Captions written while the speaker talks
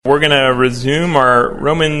We're going to resume our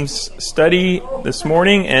Romans study this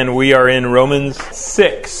morning, and we are in Romans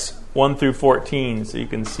 6, 1 through 14. So you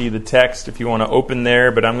can see the text if you want to open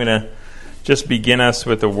there, but I'm going to just begin us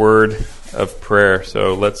with a word of prayer.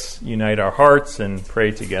 So let's unite our hearts and pray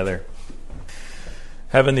together.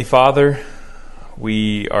 Heavenly Father,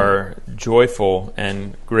 we are joyful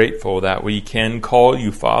and grateful that we can call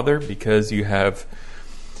you Father because you have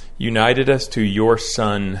united us to your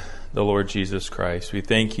Son, the Lord Jesus Christ. We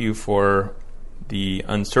thank you for the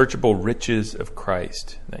unsearchable riches of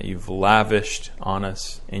Christ that you've lavished on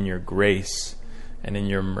us in your grace and in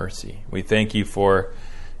your mercy. We thank you for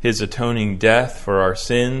his atoning death for our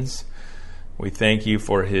sins. We thank you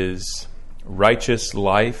for his righteous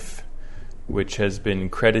life, which has been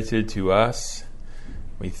credited to us.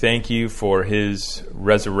 We thank you for his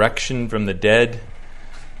resurrection from the dead,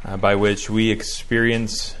 by which we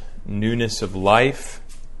experience newness of life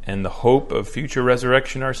and the hope of future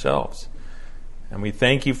resurrection ourselves. And we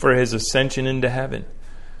thank you for his ascension into heaven,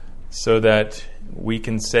 so that we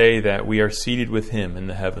can say that we are seated with him in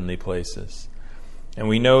the heavenly places. And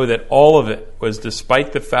we know that all of it was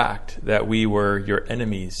despite the fact that we were your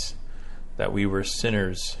enemies, that we were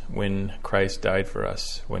sinners when Christ died for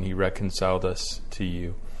us, when he reconciled us to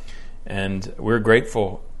you. And we're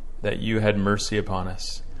grateful that you had mercy upon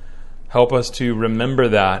us. Help us to remember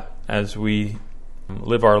that as we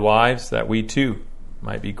live our lives, that we too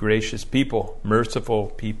might be gracious people, merciful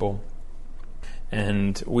people.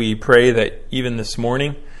 And we pray that even this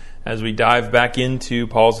morning, as we dive back into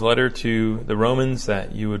Paul's letter to the Romans,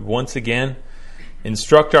 that you would once again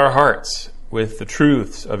instruct our hearts with the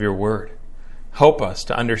truths of your word. Help us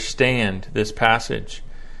to understand this passage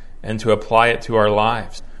and to apply it to our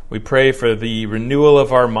lives. We pray for the renewal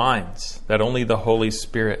of our minds that only the Holy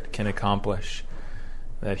Spirit can accomplish,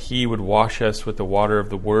 that he would wash us with the water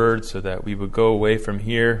of the word so that we would go away from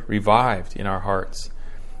here revived in our hearts,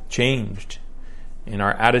 changed in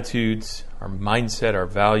our attitudes, our mindset, our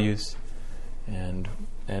values, and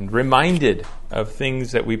reminded of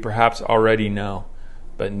things that we perhaps already know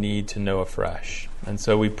but need to know afresh. And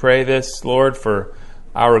so we pray this, Lord, for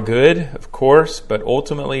our good, of course, but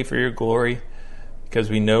ultimately for your glory,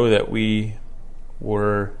 because we know that we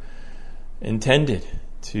were intended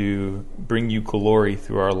to bring you glory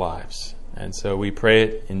through our lives. And so we pray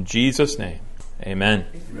it in Jesus' name. Amen.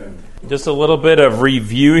 Amen. Just a little bit of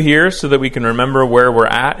review here so that we can remember where we're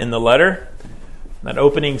at in the letter. That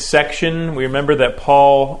opening section, we remember that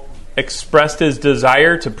Paul expressed his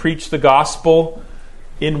desire to preach the gospel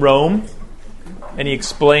in Rome. And he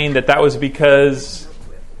explained that that was because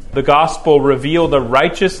the gospel revealed a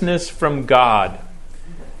righteousness from God,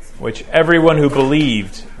 which everyone who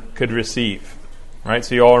believed could receive. Right,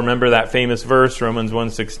 so you all remember that famous verse, Romans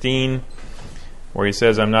 1:16, where he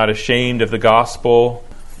says, I'm not ashamed of the gospel,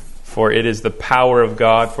 for it is the power of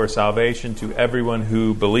God for salvation to everyone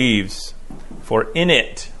who believes. For in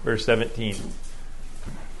it, verse 17,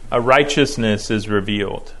 a righteousness is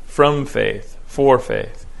revealed from faith, for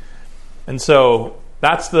faith. And so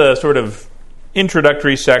that's the sort of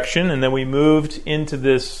introductory section, and then we moved into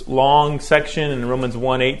this long section in Romans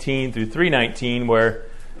 1:18 through 3:19, where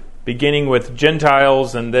beginning with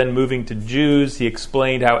Gentiles and then moving to Jews, he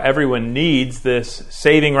explained how everyone needs this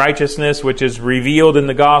saving righteousness which is revealed in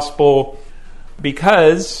the gospel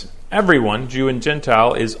because everyone, Jew and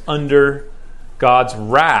Gentile, is under God's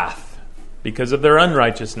wrath because of their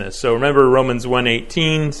unrighteousness. So remember Romans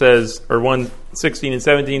 1:18 says, or 1:16 and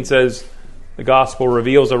 17 says, the gospel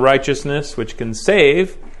reveals a righteousness which can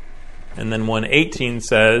save. And then 1:18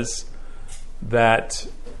 says that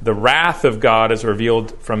the wrath of God is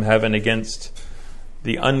revealed from heaven against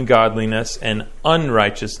the ungodliness and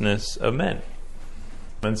unrighteousness of men.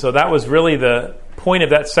 And so that was really the point of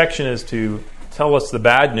that section, is to tell us the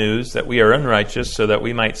bad news that we are unrighteous so that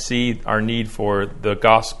we might see our need for the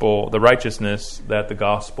gospel, the righteousness that the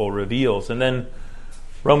gospel reveals. And then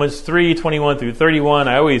Romans 3:21 through 31,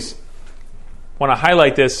 I always want to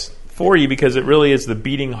highlight this for you because it really is the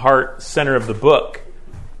beating heart center of the book.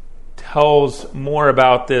 Tells more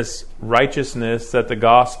about this righteousness that the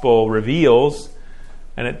gospel reveals,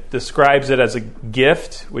 and it describes it as a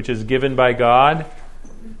gift which is given by God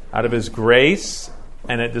out of his grace,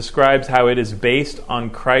 and it describes how it is based on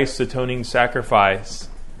Christ's atoning sacrifice.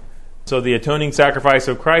 So the atoning sacrifice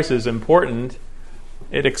of Christ is important.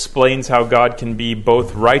 It explains how God can be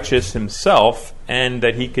both righteous himself and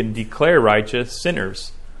that he can declare righteous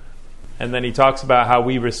sinners. And then he talks about how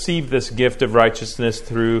we receive this gift of righteousness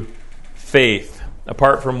through faith,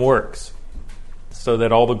 apart from works, so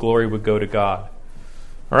that all the glory would go to God.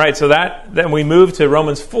 All right, so then we move to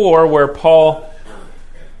Romans 4, where Paul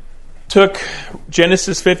took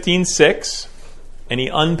Genesis 15:6 and he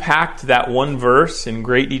unpacked that one verse in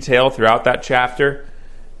great detail throughout that chapter,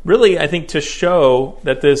 really, I think, to show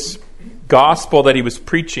that this gospel that he was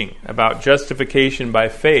preaching about justification by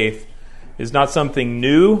faith is not something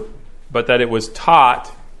new, but that it was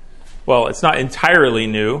taught. Well, it's not entirely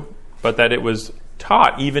new, but that it was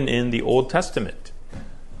taught even in the Old Testament.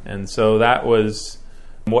 And so that was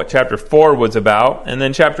what chapter 4 was about. And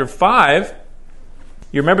then chapter 5,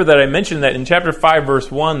 you remember that I mentioned that in chapter 5,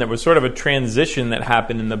 verse 1, there was sort of a transition that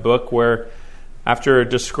happened in the book where after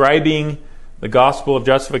describing the gospel of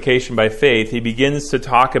justification by faith, he begins to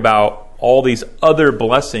talk about all these other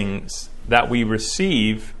blessings that we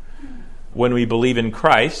receive when we believe in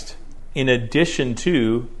Christ, in addition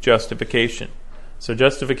to justification. So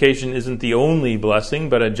justification isn't the only blessing,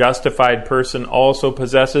 but a justified person also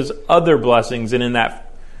possesses other blessings. And in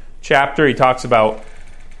that chapter, he talks about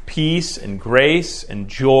peace and grace and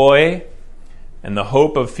joy and the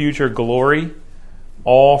hope of future glory,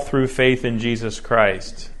 all through faith in Jesus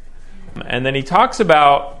Christ. And then he talks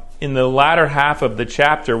about, in the latter half of the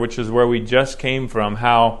chapter, which is where we just came from,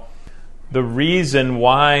 how the reason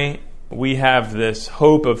why we have this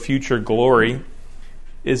hope of future glory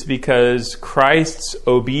is because Christ's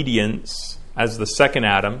obedience as the second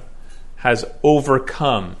Adam has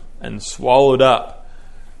overcome and swallowed up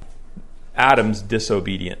Adam's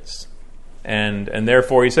disobedience. And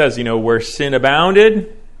therefore he says, where sin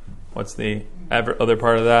abounded, what's the other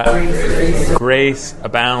part of that? Grace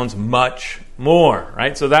abounds much more,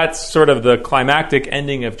 right? So that's sort of the climactic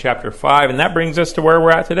ending of chapter 5, and that brings us to where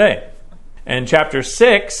we're at today. And chapter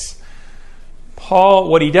 6, Paul,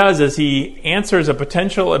 what he does is he answers a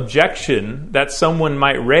potential objection that someone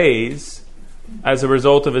might raise as a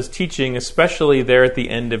result of his teaching, especially there at the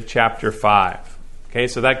end of chapter 5. Okay,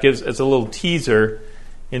 so that gives us a little teaser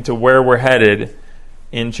into where we're headed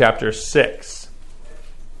in chapter 6.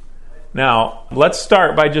 Now, let's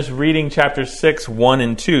start by just reading chapter 6, 1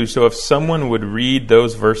 and 2. So if someone would read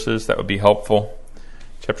those verses, that would be helpful.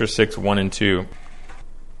 Chapter 6, 1 and 2.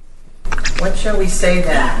 What shall we say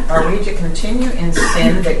then? Are we to continue in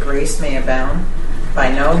sin that grace may abound?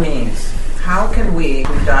 By no means. How can we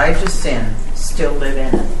who died to sin still live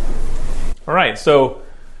in it? All right, so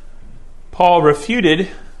Paul refuted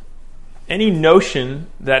any notion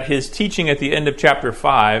that his teaching at the end of chapter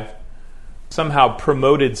 5 somehow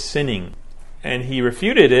promoted sinning. And he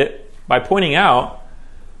refuted it by pointing out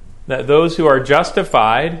that those who are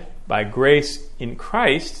justified by grace in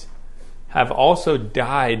Christ have also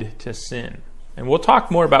died to sin. And we'll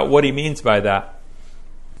talk more about what he means by that.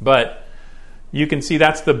 But you can see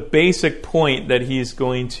that's the basic point that he's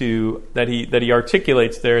going to that he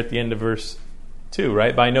articulates there at the end of verse 2,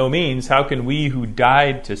 right? By no means, how can we who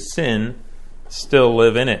died to sin still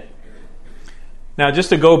live in it? Now, just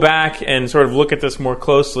to go back and sort of look at this more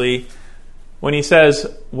closely, when he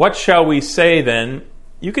says, what shall we say then?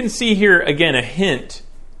 You can see here, again, a hint.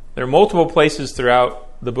 There are multiple places throughout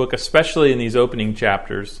the book, especially in these opening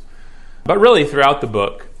chapters, but really throughout the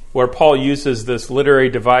book, where Paul uses this literary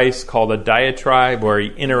device called a diatribe, where he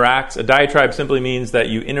interacts. A diatribe simply means that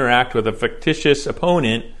you interact with a fictitious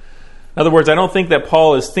opponent. In other words, I don't think that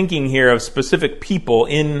Paul is thinking here of specific people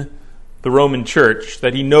in the Roman church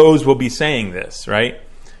that he knows will be saying this, right?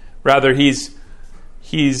 Rather, he's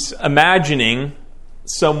imagining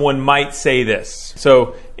someone might say this.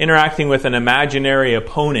 So, interacting with an imaginary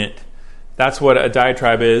opponent, that's what a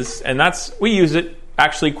diatribe is. And we use it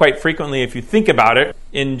actually quite frequently if you think about it.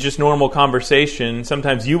 In just normal conversation,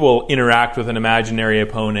 sometimes you will interact with an imaginary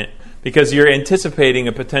opponent because you're anticipating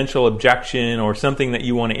a potential objection or something that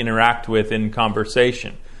you want to interact with in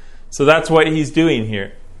conversation. So that's what he's doing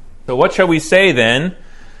here. So what shall we say then?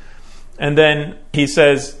 And then he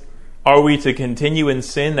says, are we to continue in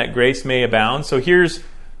sin that grace may abound? So here's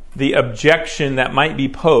the objection that might be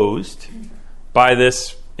posed by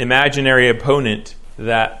this imaginary opponent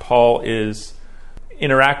that Paul is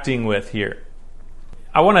interacting with here.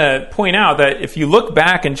 I want to point out that if you look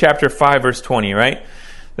back in chapter 5, verse 20, right?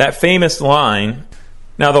 That famous line,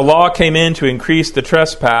 now the law came in to increase the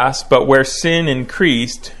trespass, but where sin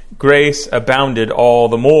increased, grace abounded all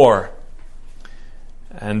the more.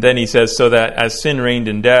 And then he says, so that as sin reigned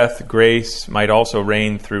in death, grace might also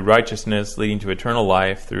reign through righteousness, leading to eternal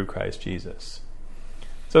life through Christ Jesus.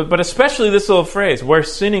 So, but especially this little phrase, where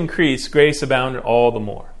sin increased, grace abounded all the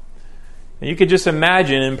more. And you could just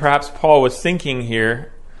imagine, and perhaps Paul was thinking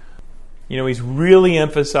here, he's really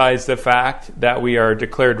emphasized the fact that we are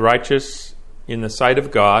declared righteous in the sight of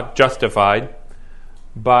God, justified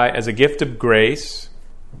as a gift of grace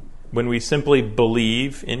when we simply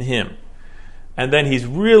believe in Him. And then he's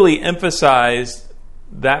really emphasized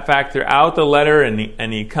that fact throughout the letter,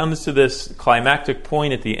 and he comes to this climactic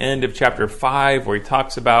point at the end of chapter 5 where he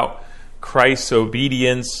talks about Christ's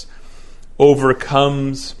obedience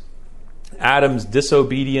overcomes Adam's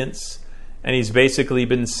disobedience. And he's basically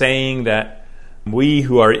been saying that we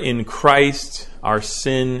who are in Christ, our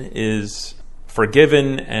sin is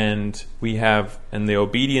forgiven, and the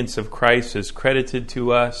obedience of Christ is credited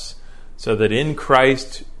to us, so that in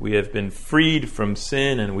Christ we have been freed from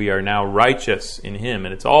sin and we are now righteous in Him.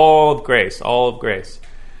 And it's all of grace, all of grace.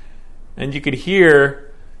 And you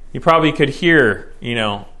probably could hear,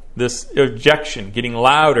 this objection getting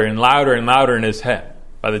louder and louder and louder in his head.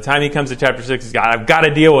 By the time he comes to chapter 6, he's I've got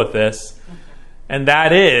to deal with this. And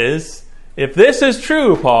that is, if this is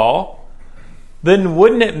true, Paul, then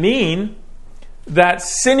wouldn't it mean that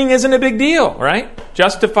sinning isn't a big deal, right?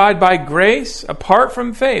 Justified by grace apart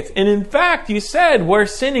from faith. And in fact, you said where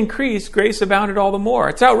sin increased, grace abounded all the more.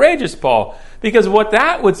 It's outrageous, Paul, because what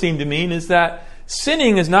that would seem to mean is that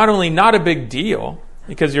sinning is not only not a big deal,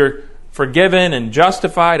 because you're forgiven and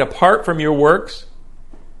justified apart from your works,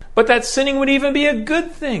 but that sinning would even be a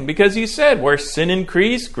good thing, because you said where sin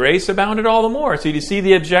increased, grace abounded all the more. So do you see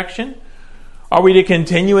the objection? Are we to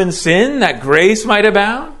continue in sin that grace might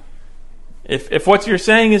abound? If what you're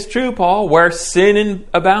saying is true, Paul, where sin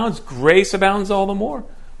abounds, grace abounds all the more.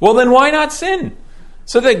 Well, then why not sin?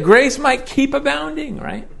 So that grace might keep abounding,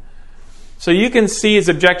 right? So you can see his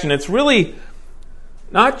objection. It's really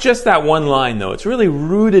not just that one line, though. It's really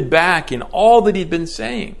rooted back in all that he'd been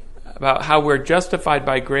saying about how we're justified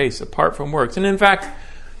by grace apart from works. And in fact,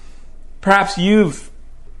 perhaps you've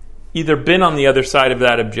either been on the other side of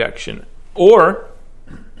that objection, or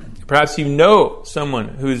perhaps you know someone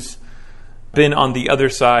who's been on the other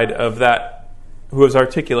side of that, who has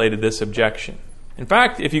articulated this objection. In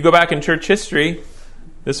fact, if you go back in church history,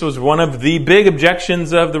 this was one of the big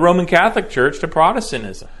objections of the Roman Catholic Church to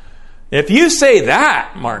Protestantism. If you say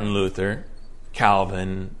that, Martin Luther,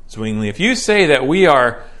 Calvin, Zwingli, if you say that we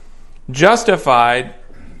are justified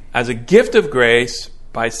as a gift of grace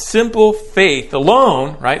by simple faith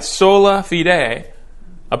alone, right, sola fide,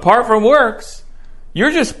 apart from works,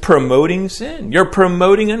 you're just promoting sin. You're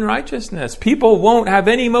promoting unrighteousness. People won't have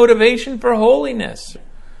any motivation for holiness.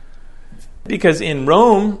 Because in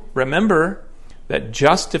Rome, remember that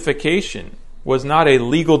justification was not a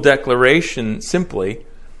legal declaration simply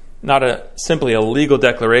a legal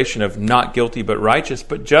declaration of not guilty but righteous,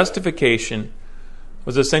 but justification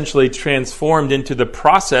was essentially transformed into the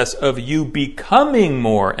process of you becoming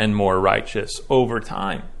more and more righteous over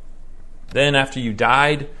time. Then after you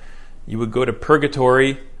died, you would go to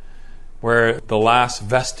purgatory, where the last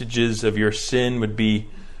vestiges of your sin would be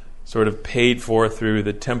sort of paid for through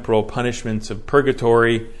the temporal punishments of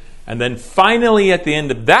purgatory. And then finally, at the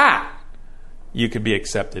end of that, you could be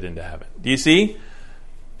accepted into heaven. Do you see?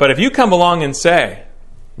 But if you come along and say,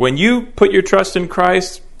 when you put your trust in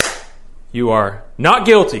Christ, you are not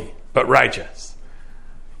guilty, but righteous.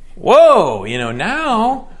 Whoa,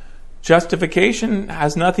 now justification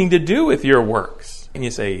has nothing to do with your works. And you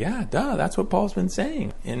say, yeah, that's what Paul's been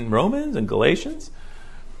saying in Romans and Galatians.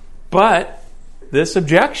 But this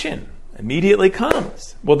objection immediately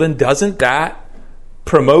comes. Well, then doesn't that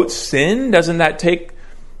promote sin? Doesn't that take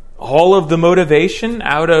all of the motivation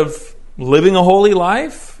out of living a holy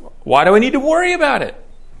life? Why do I need to worry about it?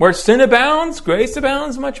 Where sin abounds, grace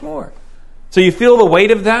abounds much more. So you feel the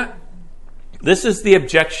weight of that? This is the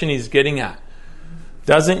objection he's getting at.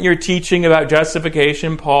 Doesn't your teaching about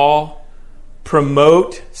justification, Paul,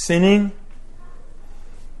 promote sinning?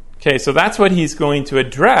 Okay, so that's what he's going to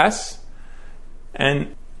address.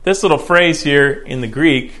 And this little phrase here in the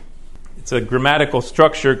Greek, it's a grammatical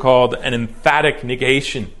structure called an emphatic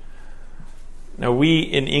negation. Now we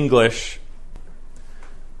in English,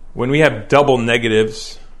 when we have double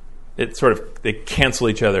negatives, they cancel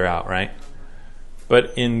each other out, right?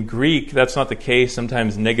 But in Greek, that's not the case.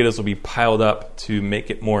 Sometimes negatives will be piled up to make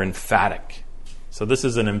it more emphatic. So this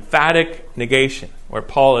is an emphatic negation, where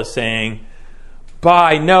Paul is saying,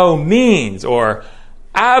 by no means, or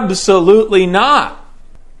absolutely not.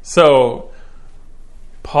 So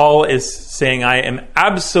Paul is saying, I am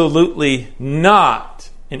absolutely not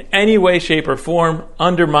in any way, shape, or form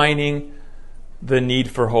undermining the need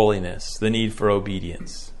for holiness, the need for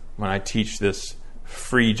obedience, when I teach this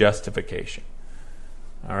free justification.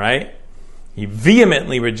 All right? He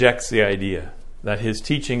vehemently rejects the idea that his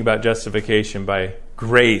teaching about justification by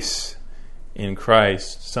grace in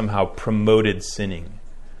Christ somehow promoted sinning.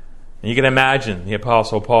 And you can imagine the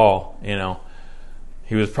Apostle Paul,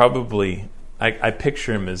 he was probably, I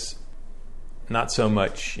picture him as not so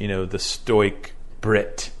much, the stoic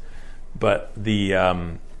Brit, but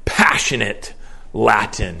the passionate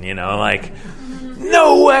Latin, like,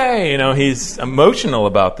 no way! He's emotional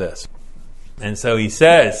about this. And so he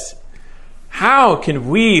says, how can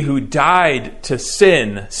we who died to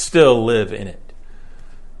sin still live in it?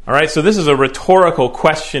 All right, so this is a rhetorical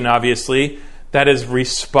question, obviously, that is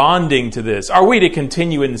responding to this. Are we to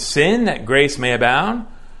continue in sin that grace may abound?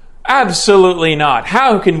 Absolutely not.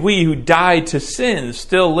 How can we who died to sin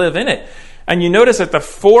still live in it? And you notice that the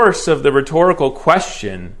force of the rhetorical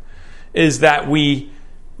question is that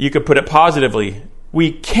you could put it positively,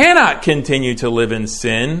 we cannot continue to live in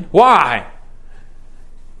sin. Why?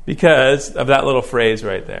 Because of that little phrase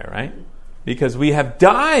right there, right? Because we have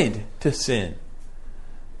died to sin.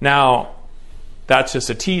 Now, that's just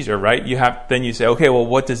a teaser, right? Then you say, okay, well,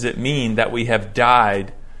 what does it mean that we have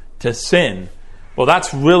died to sin? Well,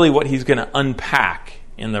 that's really what he's going to unpack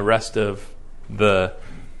in the rest of the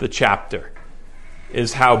chapter,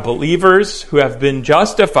 is how believers who have been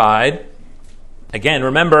justified, again,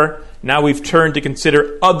 remember, now we've turned to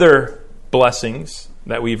consider other blessings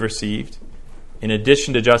that we've received in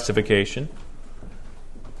addition to justification.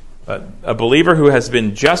 But a believer who has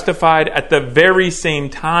been justified at the very same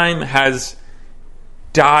time has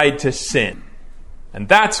died to sin. And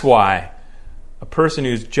that's why a person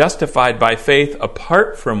who's justified by faith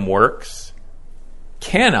apart from works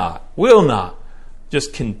will not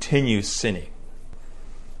just continue sinning.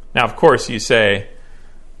 Now, of course, you say,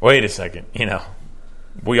 wait a second,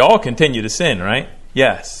 we all continue to sin, right?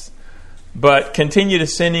 Yes. But continue to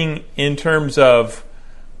sinning in terms of,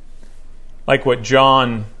 like what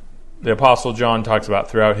John, the Apostle John, talks about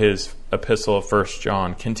throughout his epistle of 1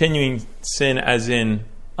 John. Continuing sin as in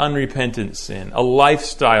unrepentant sin, a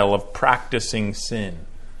lifestyle of practicing sin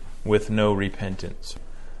with no repentance.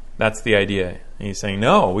 That's the idea. And he's saying,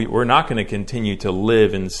 no, we're not going to continue to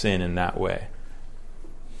live in sin in that way.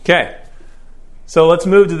 Okay, so let's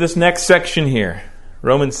move to this next section here.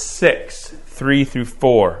 Romans 6, 3 through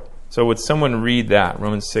 4. So would someone read that?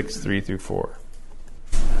 Romans 6, 3 through 4.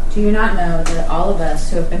 Do you not know that all of us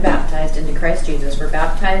who have been baptized into Christ Jesus were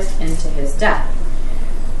baptized into his death?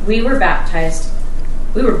 We were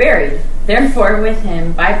buried, therefore, with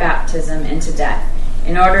him by baptism into death,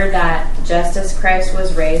 in order that, just as Christ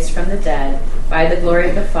was raised from the dead by the glory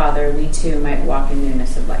of the Father, we too might walk in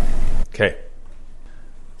newness of life. Okay.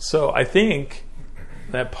 So I think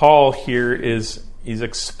that Paul here he's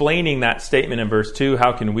explaining that statement in verse 2,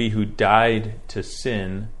 how can we who died to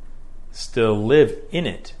sin still live in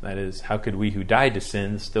it? That is, how could we who died to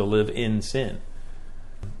sin still live in sin?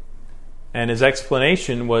 And his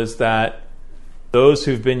explanation was that those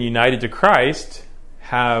who've been united to Christ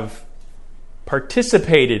have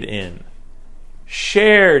participated in,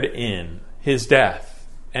 shared in his death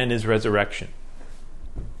and his resurrection.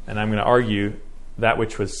 And I'm going to argue that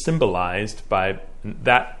which was symbolized by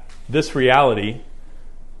this reality,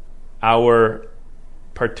 our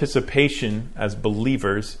participation as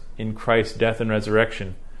believers in Christ's death and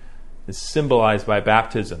resurrection, is symbolized by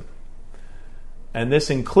baptism. And this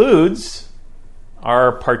includes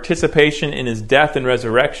our participation in his death and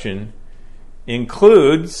resurrection,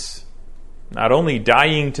 includes not only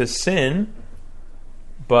dying to sin,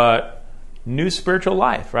 but new spiritual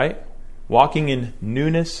life, right? Walking in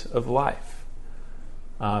newness of life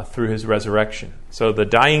through his resurrection. So the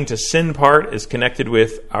dying to sin part is connected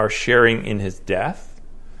with our sharing in his death,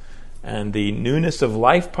 and the newness of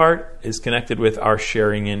life part is connected with our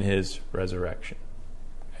sharing in his resurrection.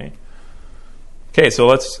 Okay, so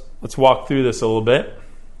let's walk through this a little bit.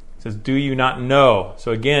 It says, do you not know?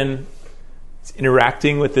 So again, it's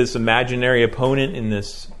interacting with this imaginary opponent in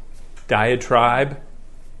this diatribe.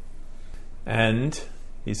 And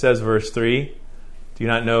he says, verse 3, do you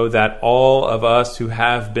not know that all of us who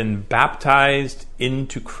have been baptized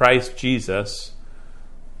into Christ Jesus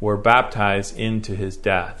were baptized into his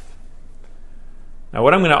death? Now,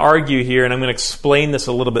 what I'm going to argue here, and I'm going to explain this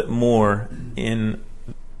a little bit more in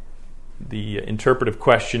the interpretive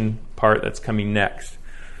question part that's coming next.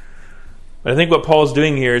 But I think what Paul's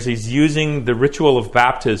doing here is he's using the ritual of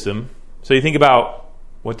baptism. So you think about,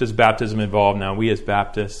 what does baptism involve now? We as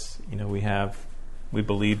Baptists, we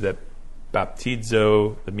believe that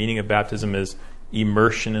baptizo, the meaning of baptism is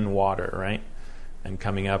immersion in water, right? And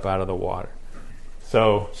coming up out of the water.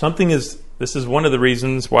 So this is one of the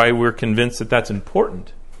reasons why we're convinced that that's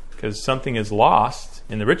important, because something is lost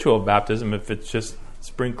in the ritual of baptism if it's just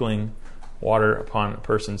sprinkling water upon a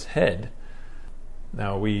person's head.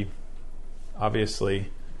 Now, we obviously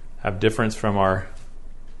have difference from our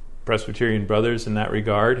Presbyterian brothers in that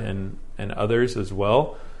regard, and others as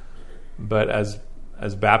well. But as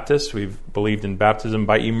Baptists, we've believed in baptism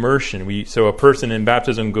by immersion. So a person in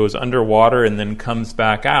baptism goes underwater and then comes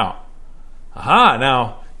back out.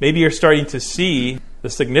 Now maybe you're starting to see the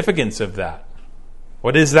significance of that.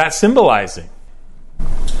 What is that symbolizing?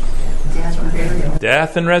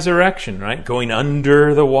 Death and resurrection, right? Going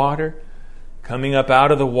under the water, coming up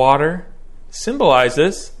out of the water,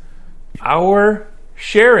 symbolizes our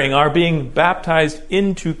sharing, our being baptized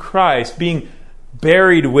into Christ, being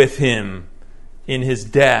buried with Him in His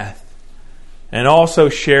death, and also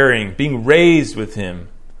sharing, being raised with Him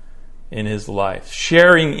in His life,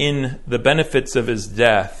 sharing in the benefits of His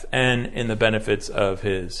death and in the benefits of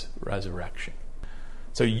His resurrection.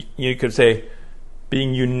 So you could say,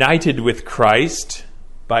 being united with Christ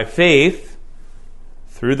by faith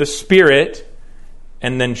through the Spirit,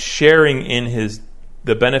 and then sharing in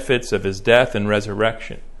the benefits of His death and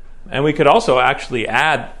resurrection. And we could also actually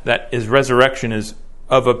add that His resurrection is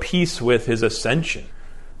of a piece with His ascension,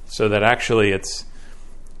 so that actually it's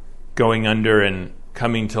going under and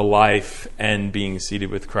coming to life and being seated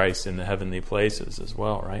with Christ in the heavenly places as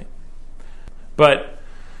well, right? But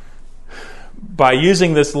by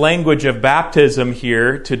using this language of baptism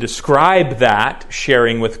here to describe that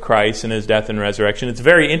sharing with Christ in His death and resurrection, it's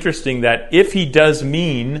very interesting that if he does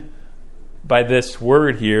mean by this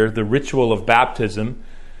word here the ritual of baptism,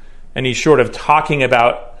 and he's sort of talking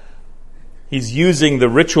about, he's using the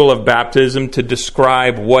ritual of baptism to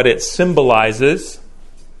describe what it symbolizes,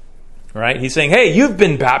 right? He's saying, hey, you've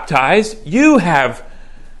been baptized, you have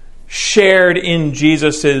shared in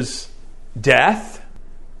Jesus' death.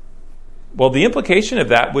 Well, the implication of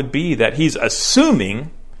that would be that he's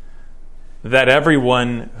assuming that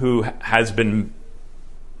everyone who has been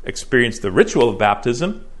experienced the ritual of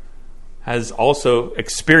baptism has also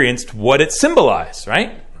experienced what it symbolized,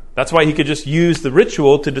 right? That's why he could just use the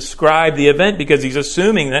ritual to describe the event, because he's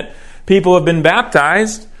assuming that people who have been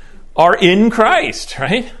baptized are in Christ,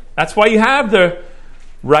 right? That's why you have the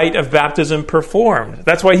rite of baptism performed.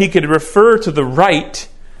 That's why he could refer to the rite.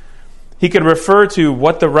 He could refer to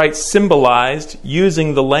what the rite symbolized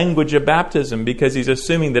using the language of baptism, because he's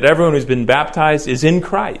assuming that everyone who's been baptized is in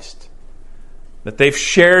Christ, that they've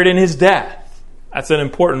shared in His death. That's an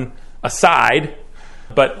important aside,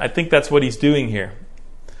 but I think that's what he's doing here.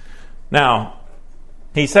 Now,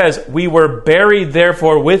 he says, we were buried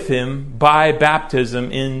therefore with Him by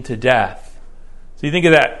baptism into death. So you think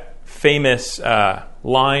of that famous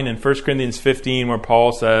line in 1 Corinthians 15 where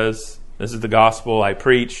Paul says, this is the gospel I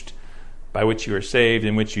preached, by which you are saved,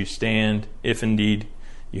 in which you stand, if indeed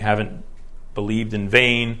you haven't believed in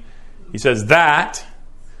vain. He says that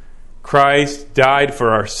Christ died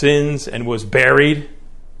for our sins and was buried.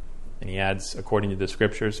 And he adds, according to the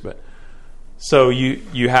Scriptures. But so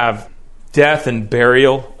you have death and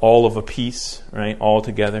burial all of a piece, right? All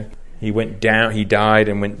together. He went down, he died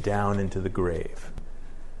and went down into the grave.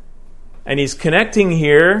 And he's connecting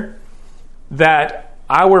here that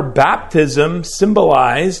our baptism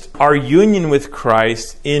symbolized our union with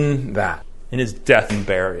Christ in that, in His death and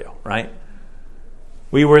burial, right?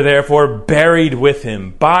 We were therefore buried with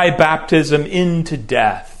Him by baptism into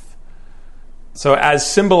death. So as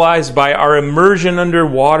symbolized by our immersion under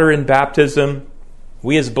water in baptism,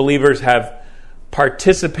 we as believers have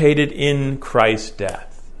participated in Christ's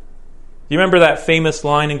death. Do you remember that famous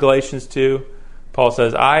line in Galatians 2? Paul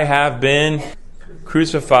says, I have been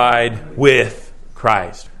crucified with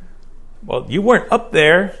Christ. Well, you weren't up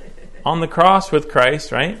there on the cross with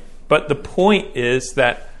Christ, right? But the point is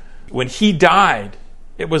that when He died,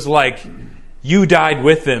 it was like you died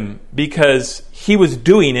with Him because He was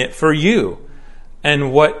doing it for you.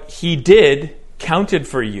 And what He did counted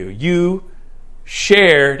for you. You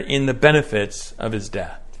shared in the benefits of His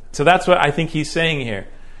death. So that's what I think he's saying here.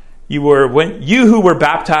 You who were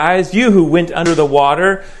baptized, you who went under the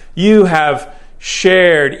water, you have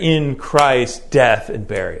shared in Christ's death and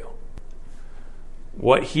burial.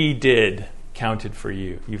 What He did counted for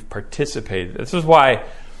you. You've participated. This is why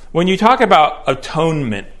when you talk about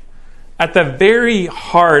atonement, at the very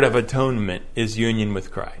heart of atonement is union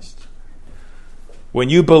with Christ. When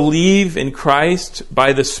you believe in Christ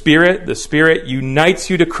by the Spirit unites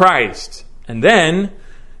you to Christ. And then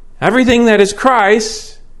everything that is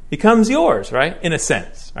Christ becomes yours, right? In a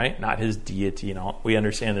sense, right? Not His deity and all. We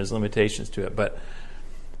understand there's limitations to it, but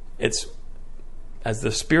it's as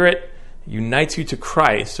the Spirit unites you to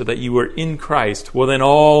Christ so that you are in Christ, well then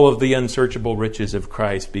all of the unsearchable riches of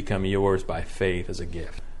Christ become yours by faith as a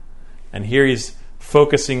gift. And here he's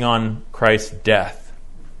focusing on Christ's death.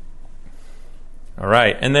 All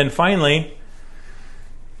right, and then finally,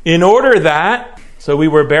 in order that, so we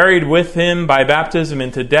were buried with Him by baptism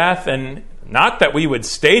into death, and not that we would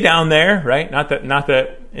stay down there, right?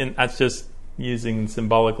 That's just using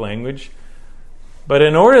symbolic language. But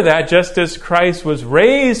in order that, just as Christ was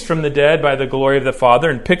raised from the dead by the glory of the Father,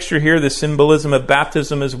 and picture here the symbolism of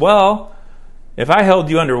baptism as well, if I held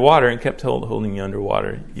you underwater and kept holding you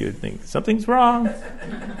underwater, you'd think, something's wrong.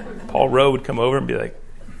 Paul Rowe would come over and be like,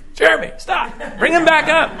 Jeremy, stop. Bring him back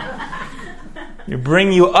up. You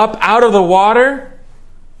bring you up out of the water,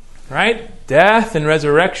 right? Death and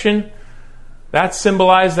resurrection. That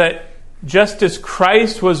symbolized that just as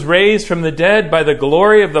Christ was raised from the dead by the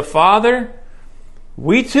glory of the Father,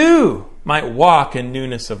 we too might walk in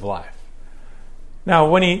newness of life. Now,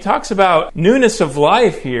 when he talks about newness of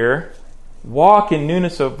life here, walk in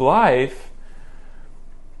newness of life,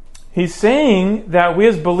 he's saying that we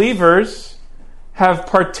as believers have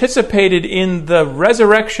participated in the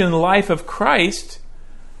resurrection life of Christ,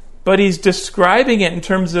 but he's describing it in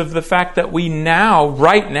terms of the fact that we now,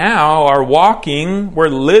 right now, are walking, we're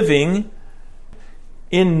living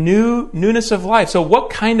in newness of life. So what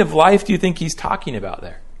kind of life do you think he's talking about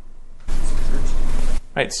there?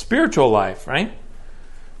 Right, spiritual life, right?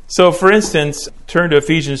 So for instance, turn to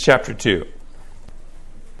Ephesians chapter 2.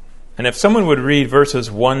 And if someone would read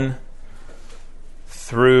verses 1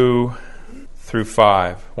 through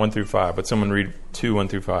 5, but someone read 2, 1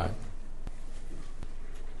 through 5.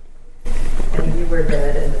 And you were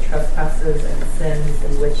dead in the trespasses and sins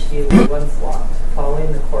in which you once walked,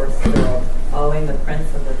 following the course of the world, following the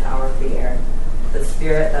prince of the power of the air, the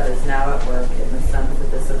spirit that is now at work in the sons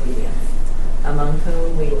of disobedience, among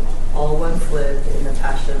whom we all once lived in the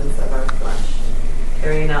passions of our flesh,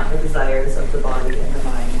 carrying out the desires of the body and the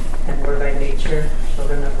mind, and were by nature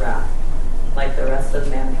children of wrath, like the rest of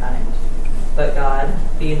mankind. But God,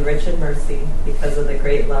 being rich in mercy, because of the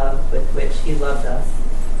great love with which he loved us,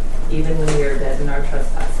 even when we were dead in our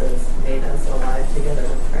trespasses, made us alive together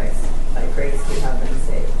with Christ. By grace we have been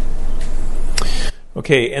saved.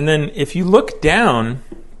 Okay, and then if you look down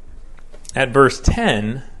at verse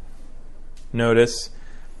 10, notice,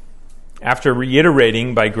 after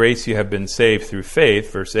reiterating, by grace you have been saved through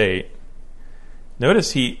faith, verse 8,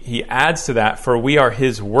 notice he adds to that, for we are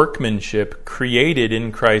his workmanship, created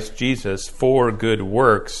in Christ Jesus for good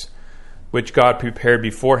works, which God prepared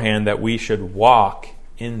beforehand that we should walk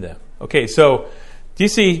in them. Okay, so do you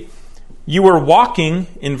see, you were walking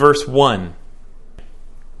in verse 1,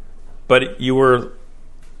 but you were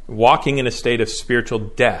walking in a state of spiritual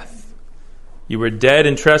death. You were dead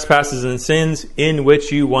in trespasses and sins in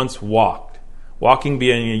which you once walked. Walking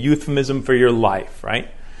being a euphemism for your life,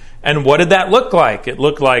 right? And what did that look like? It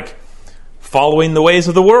looked like following the ways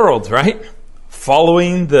of the world, right?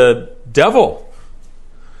 Following the devil.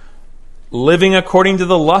 Living according to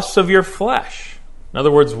the lusts of your flesh. In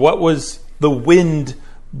other words, what was the wind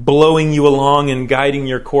blowing you along and guiding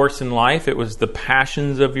your course in life? It was the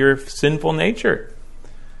passions of your sinful nature.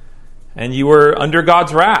 And you were under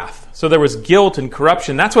God's wrath. So there was guilt and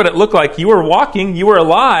corruption. That's what it looked like. You were walking, you were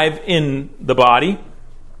alive in the body,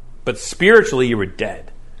 but spiritually you were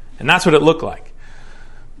dead. And that's what it looked like.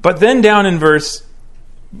 But then down in verse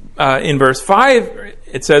 5,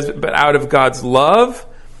 it says, but out of God's love,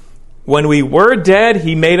 when we were dead,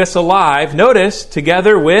 he made us alive. Notice,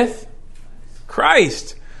 together with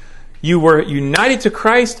Christ. You were united to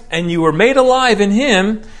Christ and you were made alive in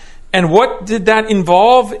him. And what did that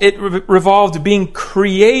involve? It revolved being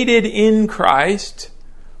created in Christ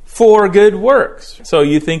for good works. So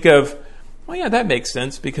you think of, well, yeah, that makes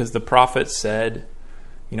sense because the prophet said,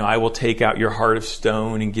 I will take out your heart of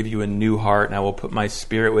stone and give you a new heart, and I will put my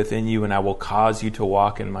spirit within you, and I will cause you to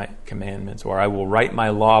walk in my commandments, or I will write my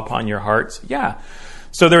law upon your hearts. Yeah.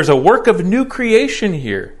 So there's a work of new creation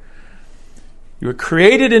here. You were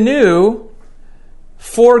created anew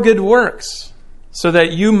for good works, so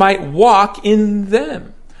that you might walk in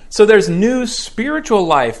them. So there's new spiritual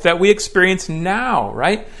life that we experience now,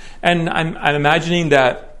 right? And I'm imagining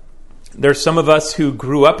that there's some of us who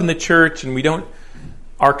grew up in the church and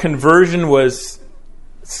our conversion was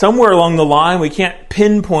somewhere along the line. We can't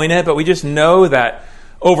pinpoint it, but we just know that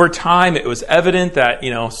over time it was evident that,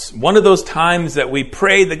 one of those times that we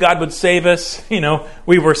prayed that God would save us,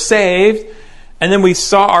 we were saved, and then we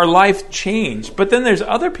saw our life change. But then there's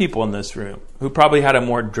other people in this room who probably had a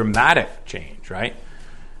more dramatic change, right?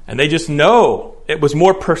 And they just know it was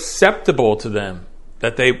more perceptible to them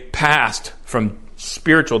that they passed from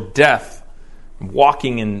spiritual death,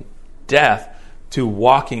 walking in death, to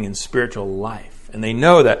walking in spiritual life. And they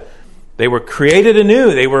know that they were created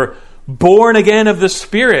anew. They were born again of the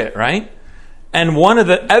Spirit, right? And one of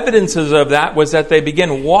the evidences of that was that they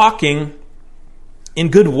began walking in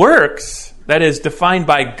good works, that is defined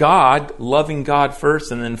by God, loving God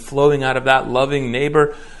first and then flowing out of that loving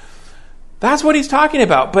neighbor. That's what he's talking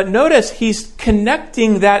about. But notice he's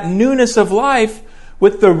connecting that newness of life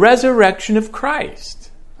with the resurrection of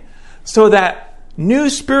Christ. So that new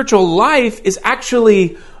spiritual life is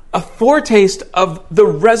actually a foretaste of the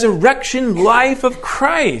resurrection life of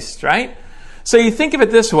Christ, right? So you think of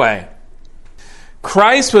it this way.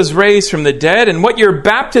 Christ was raised from the dead, and what your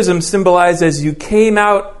baptism symbolized as you came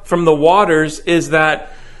out from the waters is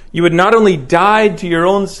that you had not only died to your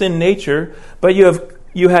own sin nature, but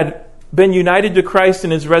you had been united to Christ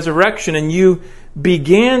in his resurrection, and you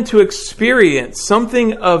began to experience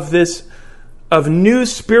something of new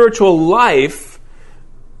spiritual life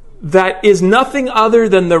that is nothing other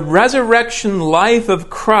than the resurrection life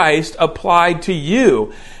of Christ applied to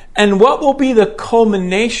you. And what will be the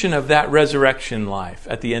culmination of that resurrection life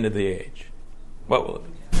at the end of the age? What will it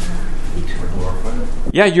be?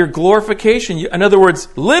 Yeah, your glorification. In other words,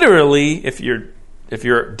 literally, if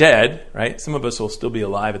you're dead, right? Some of us will still be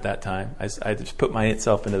alive at that time. I just put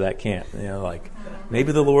myself into that camp. Like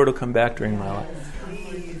maybe the Lord will come back during my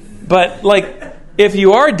life. But if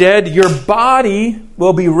you are dead, your body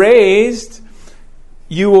will be raised.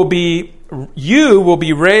 You will be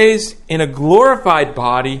raised in a glorified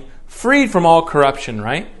body, freed from all corruption,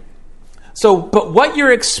 right? So, but what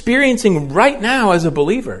you're experiencing right now as a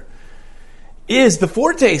believer is the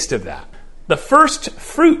foretaste of that. The first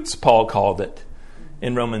fruits, Paul called it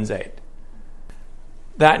in Romans 8.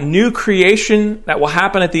 That new creation that will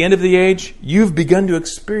happen at the end of the age, you've begun to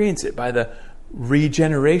experience it by the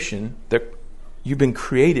regeneration that you've been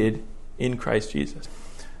created in Christ Jesus.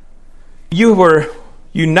 You were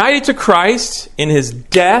united to Christ in his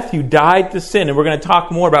death. You died to sin. And we're going to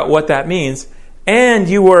talk more about what that means. And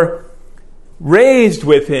you were raised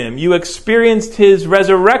with him. You experienced his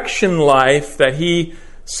resurrection life that he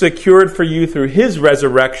secured for you through his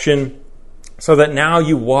resurrection, so that now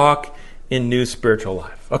you walk in new spiritual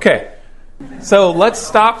life. Okay, so let's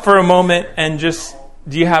stop for a moment and just,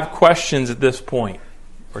 do you have questions at this point?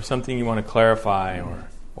 Or something you want to clarify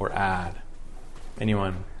or add?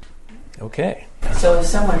 Anyone? Okay. So if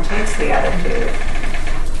someone takes the attitude,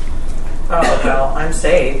 oh, well, I'm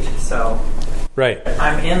saved, so right.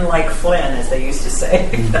 I'm in like Flynn, as they used to say.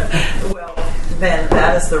 Well, then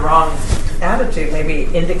that is the wrong attitude. Maybe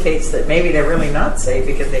indicates that maybe they're really not saved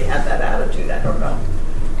because they had that attitude. I don't know.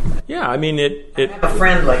 Yeah, I mean it. I have a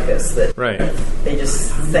friend like this that right. They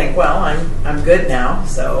just think, well, I'm good now,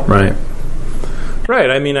 so right. Right.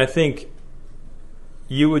 I mean, I think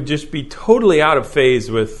you would just be totally out of phase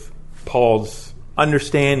with Paul's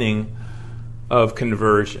understanding of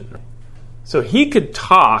conversion. So he could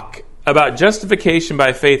talk about justification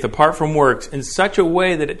by faith apart from works in such a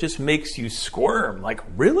way that it just makes you squirm. Like,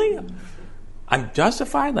 really? I'm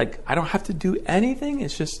justified? Like, I don't have to do anything?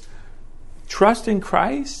 It's just trust in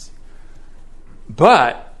Christ?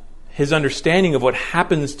 But his understanding of what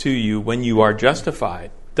happens to you when you are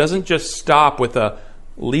justified doesn't just stop with a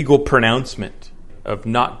legal pronouncement of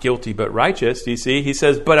not guilty but righteous. You see, he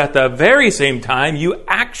says, but at the very same time, you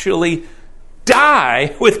actually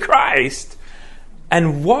die with Christ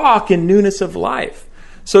and walk in newness of life.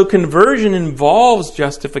 So conversion involves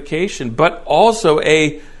justification, but also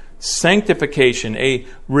a sanctification, a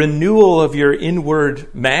renewal of your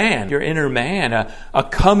inward man, your inner man, a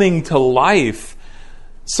coming to life.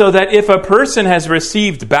 So that if a person has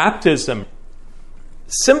received baptism,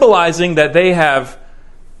 symbolizing that they have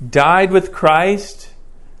died with Christ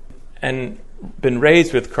and been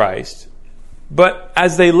raised with Christ, but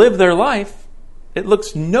as they live their life, it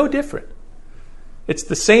looks no different. It's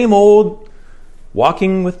the same old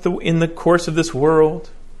walking in the course of this world,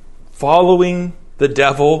 following the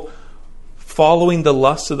devil, following the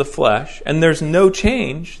lusts of the flesh, and there's no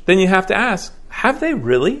change. Then you have to ask, have they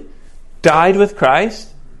really died with Christ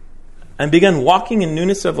and begun walking in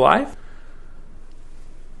newness of life?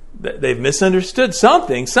 They've misunderstood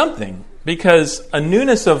something, because a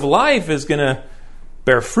newness of life is going to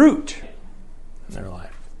bear fruit in their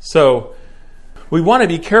life. So we want to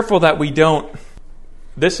be careful that we don't.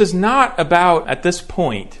 This is not about, at this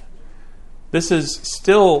point, this is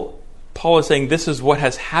still, Paul is saying, this is what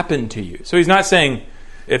has happened to you. So he's not saying,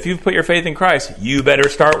 if you've put your faith in Christ, you better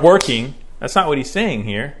start working. That's not what he's saying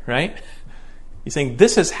here, right? He's saying,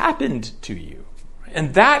 this has happened to you.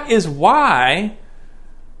 And that is why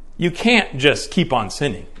you can't just keep on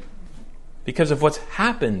sinning, because of what's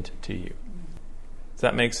happened to you. Does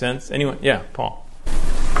that make sense? Anyone? Yeah, Paul.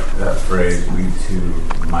 That phrase, we too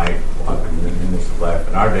might walk in the newness of life.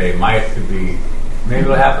 In our day, might could be, maybe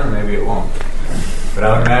it'll happen, maybe it won't. But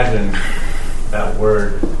I would imagine that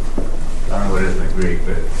word, I don't know what it is in the Greek,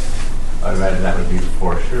 but I would imagine that would be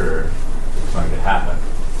for sure it's going to happen.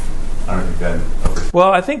 I don't think that.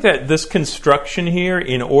 Well, I think that this construction here,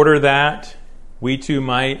 in order that, we too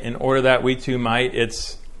might, in order that we too might.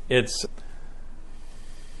 It's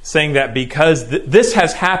saying that because this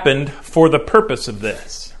has happened for the purpose of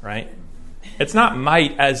this, right? It's not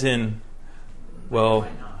might as in, well,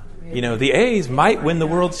 the A's might win the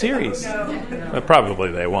World Series. But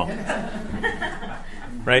probably they won't.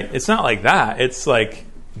 Right? It's not like that. It's like,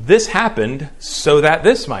 this happened so that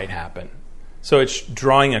this might happen. So it's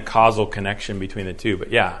drawing a causal connection between the two.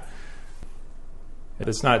 But yeah,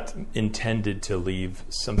 it's not intended to leave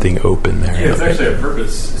something open there. Yeah, it's actually a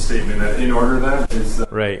purpose statement that in order that is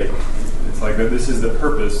right. It's like that this is the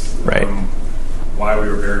purpose right. Why we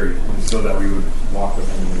were buried, so that we would walk with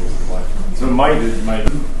him in the ways of life. So it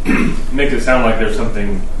might make it sound like there's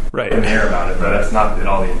something right. in there about it, but that's not at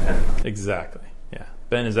all the intent. Exactly. Yeah.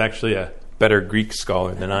 Ben is actually a better Greek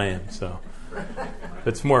scholar than I am, so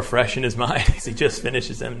it's more fresh in his mind because he just finished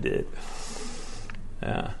his MDiv.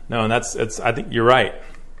 Yeah. No, and it's. I think you're right.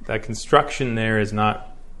 That construction there is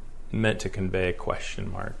not meant to convey a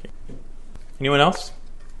question mark. Anyone else?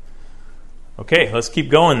 Okay, let's keep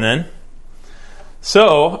going then.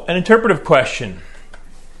 So, an interpretive question.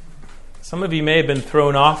 Some of you may have been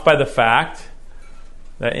thrown off by the fact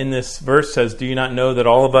that in this verse says, "Do you not know that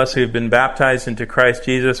all of us who have been baptized into Christ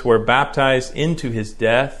Jesus were baptized into his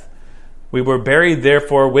death? We were buried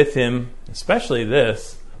therefore with him," especially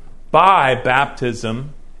this, "by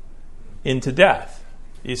baptism into death."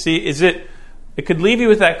 You see, it could leave you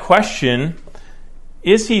with that question,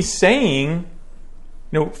 is he saying,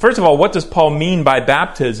 first of all, what does Paul mean by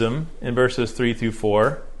baptism in verses 3 through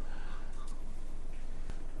 4?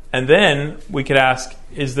 And then we could ask,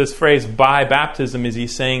 is this phrase by baptism, is he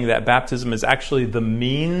saying that baptism is actually the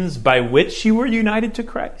means by which you were united to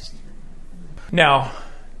Christ? Now,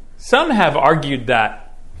 some have argued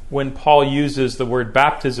that when Paul uses the word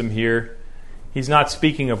baptism here, he's not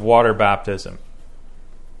speaking of water baptism.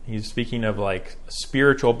 He's speaking of like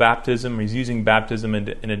spiritual baptism. He's using baptism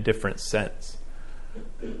in a different sense.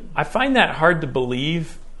 I find that hard to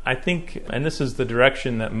believe. I think, and this is the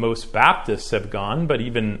direction that most Baptists have gone, but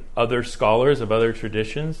even other scholars of other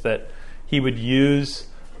traditions, that he would use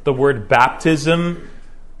the word baptism,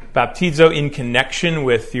 baptizo, in connection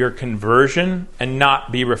with your conversion and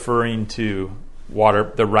not be referring to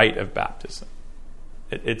water, the rite of baptism.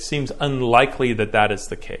 It seems unlikely that is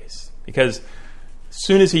the case, because as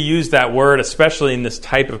soon as he used that word, especially in this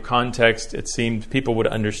type of context, it seemed people would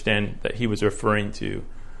understand that he was referring to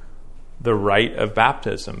the rite of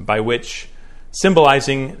baptism, by which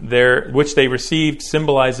which they received,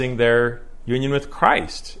 symbolizing their union with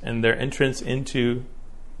Christ and their entrance into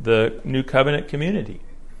the new covenant community.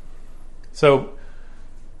 So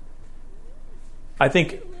I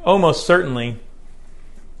think almost certainly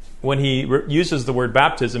when he uses the word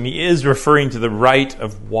baptism, he is referring to the rite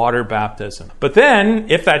of water baptism. But then,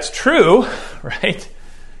 if that's true, right,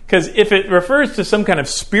 because if it refers to some kind of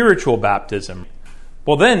spiritual baptism,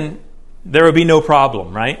 well then there would be no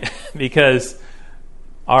problem, right? Because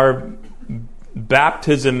our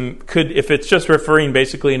baptism could, if it's just referring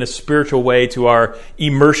basically in a spiritual way to our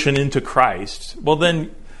immersion into Christ, well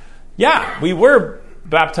then, yeah, we were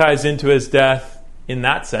baptized into his death in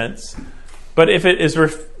that sense. But if it is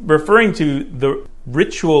referring to the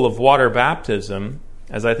ritual of water baptism,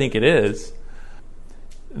 as I think it is,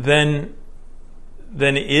 then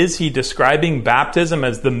is he describing baptism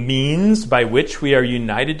as the means by which we are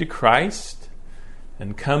united to Christ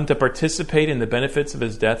and come to participate in the benefits of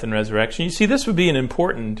his death and resurrection? You see, this would be an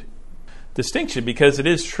important distinction, because it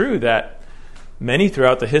is true that many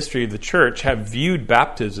throughout the history of the church have viewed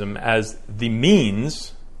baptism as the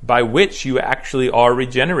means by which you actually are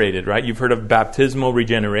regenerated, right? You've heard of baptismal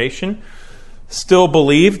regeneration, still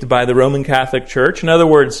believed by the Roman Catholic Church. In other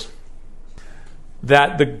words,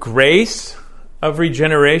 that the grace of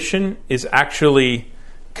regeneration is actually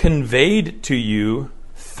conveyed to you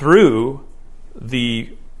through the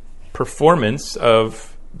performance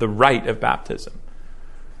of the rite of baptism.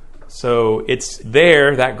 So it's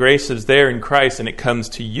there, that grace is there in Christ, and it comes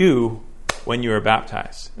to you when you are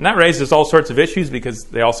baptized. And that raises all sorts of issues, because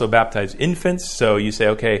they also baptize infants. So you say,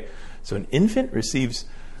 okay, so an infant receives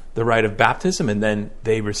the rite of baptism and then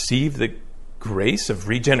they receive the grace of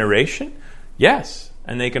regeneration? Yes.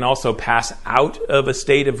 And they can also pass out of a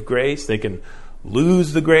state of grace. They can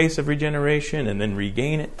lose the grace of regeneration and then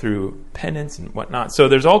regain it through penance and whatnot. So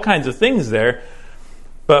there's all kinds of things there.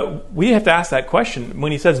 But we have to ask that question.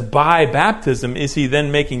 When he says by baptism, is he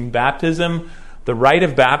then making baptism, the rite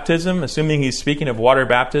of baptism, assuming he's speaking of water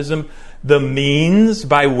baptism, the means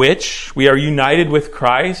by which we are united with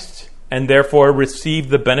Christ and therefore receive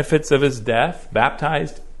the benefits of his death,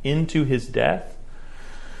 baptized into his death?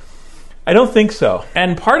 I don't think so.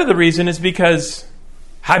 And part of the reason is because,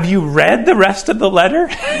 have you read the rest of the letter?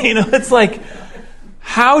 It's like,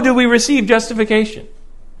 how do we receive justification?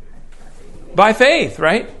 By faith,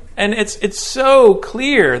 right? And it's so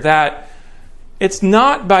clear that it's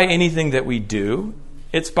not by anything that we do.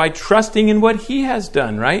 It's by trusting in what he has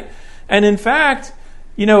done, right? And in fact,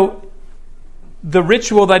 the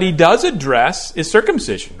ritual that he does address is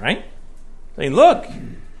circumcision, right? Saying, look,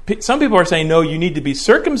 some people are saying, no, you need to be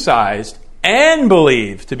circumcised and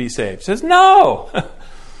believe to be saved. He says, no.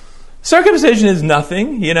 Circumcision is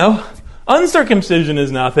nothing, Uncircumcision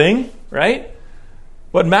is nothing, right?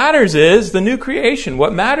 What matters is the new creation.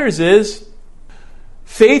 What matters is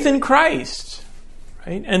faith in Christ,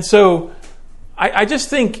 right? And so I just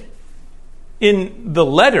think in the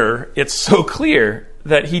letter, it's so clear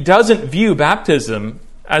that he doesn't view baptism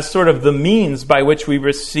as sort of the means by which we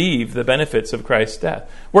receive the benefits of Christ's death.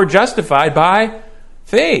 We're justified by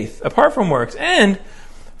faith, apart from works. And,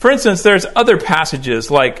 for instance, there's other passages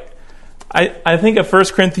like, I think of 1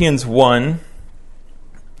 Corinthians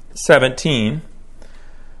 1:17,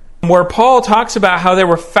 where Paul talks about how there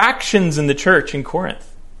were factions in the church in Corinth.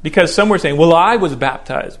 Because some were saying, well, I was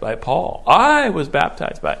baptized by Paul. I was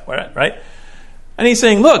baptized by, right? And he's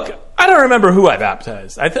saying, look, I don't remember who I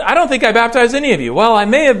baptized. I don't think I baptized any of you. Well, I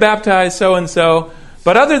may have baptized so-and-so,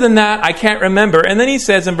 but other than that, I can't remember. And then he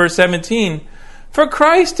says in verse 17, for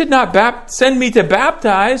Christ did not send me to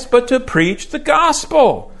baptize, but to preach the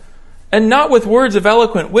gospel, and not with words of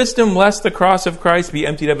eloquent wisdom, lest the cross of Christ be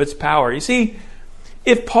emptied of its power. You see,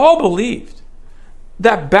 if Paul believed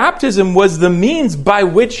that baptism was the means by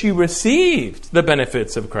which he received the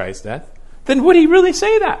benefits of Christ's death, then would he really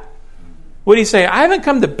say that? Would he say, I haven't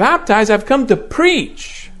come to baptize, I've come to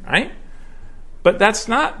preach, right? But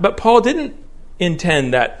Paul didn't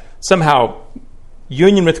intend that somehow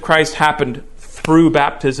union with Christ happened through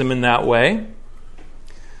baptism in that way,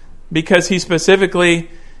 because he specifically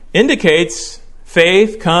indicates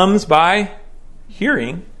faith comes by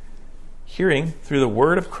hearing through the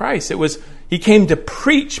word of Christ. He came to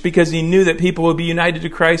preach because he knew that people would be united to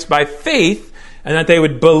Christ by faith and that they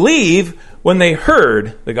would believe when they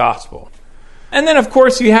heard the gospel. And then, of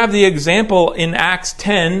course, you have the example in Acts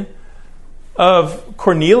 10 of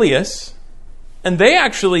Cornelius. And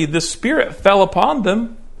the Spirit fell upon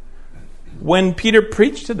them when Peter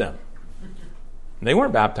preached to them. They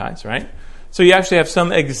weren't baptized, right? So you actually have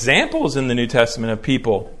some examples in the New Testament of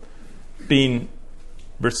people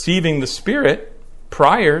receiving the Spirit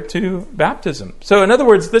prior to baptism. So in other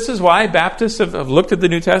words, this is why Baptists have looked at the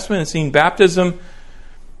New Testament and seen baptism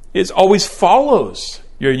always follows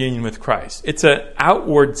your union with Christ. It's an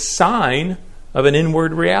outward sign of an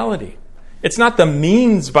inward reality. It's not the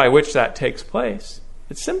means by which that takes place.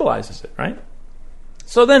 It symbolizes it, right?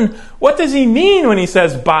 So then, what does he mean when he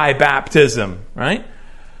says by baptism, right?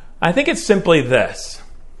 I think it's simply this.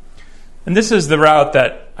 And this is the route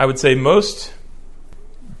that I would say most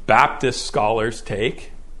Baptist scholars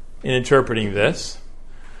take in interpreting this,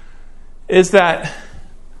 is that,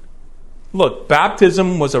 look,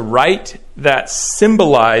 baptism was a rite that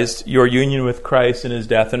symbolized your union with Christ in his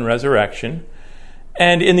death and resurrection.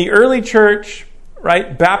 And in the early church,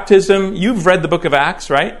 right, baptism, you've read the book of Acts,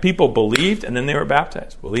 right? People believed and then they were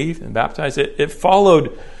baptized. Believed and baptized. It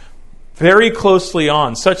followed very closely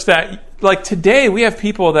on, such that, like today, we have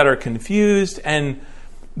people that are confused and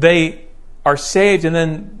they are saved and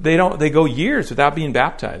then they go years without being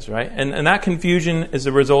baptized, right? And that confusion is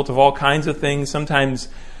a result of all kinds of things. Sometimes,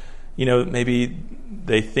 maybe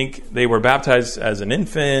they think they were baptized as an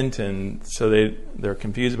infant, and so they're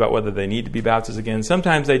confused about whether they need to be baptized again.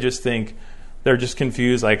 Sometimes they just think they're just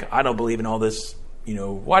confused, like, I don't believe in all this,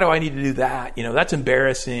 why do I need to do that? That's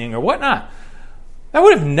embarrassing or whatnot. That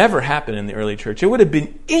would have never happened in the early church. It would have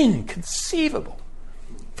been inconceivable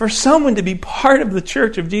for someone to be part of the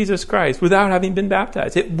church of Jesus Christ without having been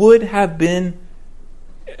baptized. It would not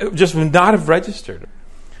have registered.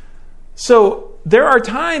 So there are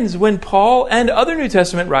times when Paul and other New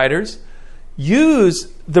Testament writers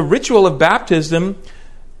use the ritual of baptism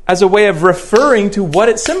as a way of referring to what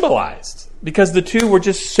it symbolized, because the two were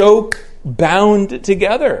just so bound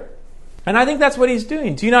together. And I think that's what he's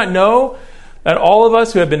doing. Do you not know that all of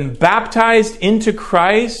us who have been baptized into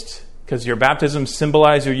Christ, because your baptism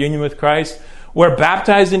symbolized your union with Christ, were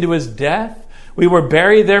baptized into his death? We were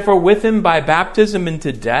buried, therefore, with him by baptism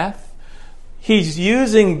into death. He's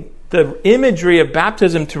using the imagery of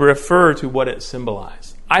baptism to refer to what it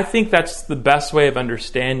symbolized. I think that's the best way of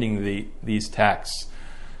understanding these texts,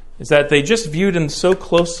 is that they just viewed them so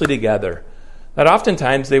closely together that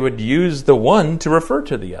oftentimes they would use the one to refer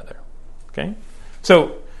to the other. Okay?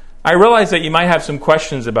 So I realize that you might have some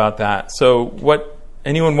questions about that. So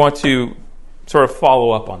anyone want to sort of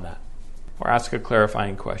follow up on that or ask a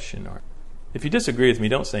clarifying question? Or if you disagree with me,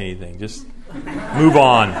 don't say anything. Just move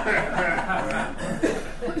on.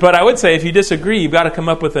 But I would say if you disagree, you've got to come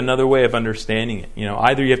up with another way of understanding it.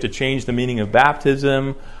 Either you have to change the meaning of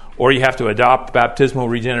baptism, or you have to adopt baptismal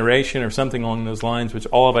regeneration or something along those lines, which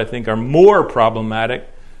all of I think are more problematic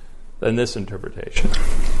than this interpretation.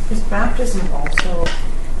 Is baptism also,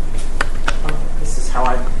 this is how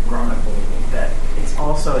I've grown up believing, that it's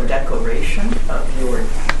also a declaration of your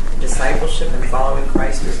discipleship and following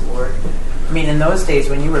Christ as Lord? I mean, in those days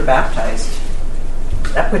when you were baptized,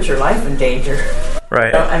 that put your life in danger.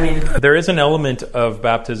 Right. There is an element of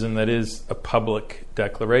baptism that is a public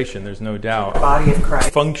declaration, there's no doubt. Body of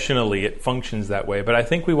Christ. Functionally, it functions that way. But I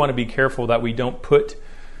think we want to be careful that we don't put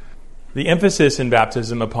the emphasis in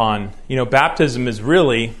baptism upon, baptism is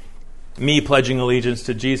really me pledging allegiance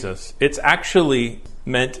to Jesus. It's actually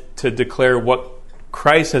meant to declare what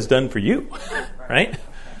Christ has done for you, right?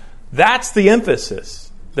 That's the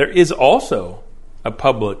emphasis. There is also a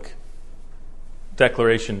public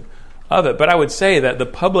declaration of it. But I would say that the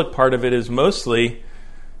public part of it is mostly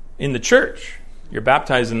in the church. You're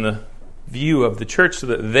baptized in the view of the church so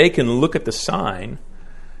that they can look at the sign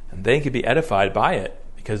and they can be edified by it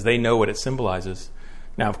because they know what it symbolizes.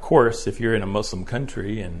 Now, of course, if you're in a Muslim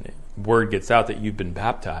country and word gets out that you've been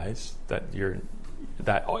baptized, that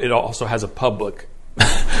it also has a public.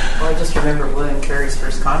 Well, I just remember William Carey's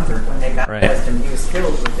first convert when they baptized him. He was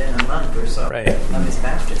killed within a month or so of his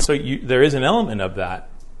baptism. So there is an element of that,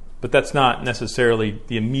 but that's not necessarily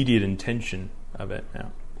the immediate intention of it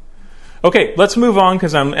now. Okay, let's move on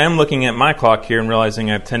because I am looking at my clock here and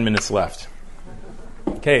realizing I have 10 minutes left.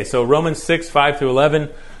 Okay, so Romans 6, 5 through 11.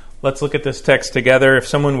 Let's look at this text together. If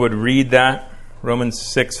someone would read that, Romans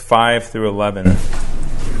 6, 5 through 11.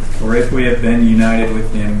 For if we have been united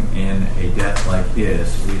with him in a death like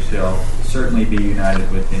his, we shall certainly be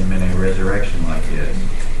united with him in a resurrection like his.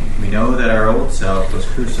 We know that our old self was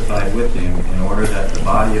crucified with him in order that the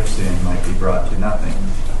body of sin might be brought to nothing,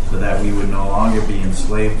 so that we would no longer be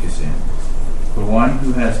enslaved to sin. For one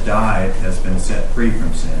who has died has been set free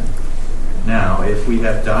from sin. Now, if we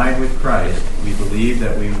have died with Christ, we believe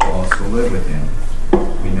that we will also live with him.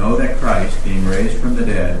 We know that Christ, being raised from the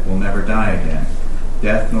dead, will never die again.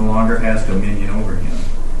 Death no longer has dominion over him.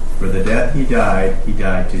 For the death he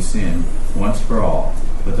died to sin, once for all.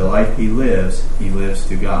 But the life he lives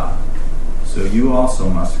to God. So you also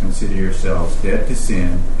must consider yourselves dead to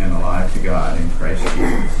sin and alive to God in Christ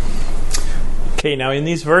Jesus. Okay, now in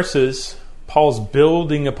these verses, Paul's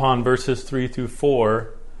building upon verses 3 through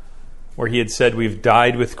 4, where he had said we've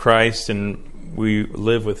died with Christ and we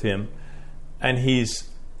live with him. And he's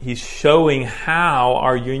showing how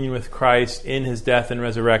our union with Christ in his death and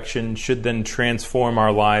resurrection should then transform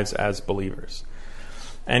our lives as believers.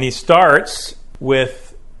 And he starts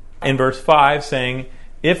with, in verse 5, saying,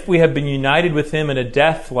 if we have been united with him in a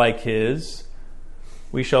death like his,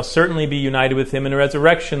 we shall certainly be united with him in a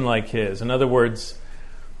resurrection like his. In other words,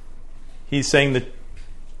 he's saying that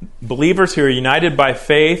believers who are united by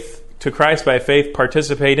faith to Christ by faith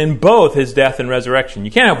participate in both his death and resurrection. You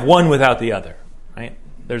can't have one without the other, right?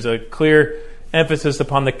 There's a clear emphasis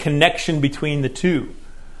upon the connection between the two.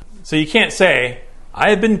 So you can't say, I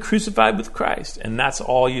have been crucified with Christ, and that's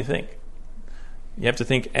all you think. You have to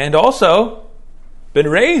think, and also been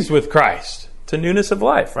raised with Christ to newness of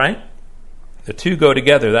life, right? The two go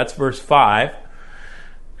together. That's verse 5.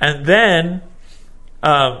 And then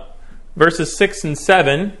verses 6 and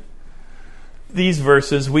 7, these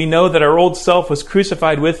verses, we know that our old self was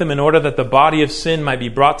crucified with him in order that the body of sin might be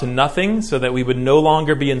brought to nothing, so that we would no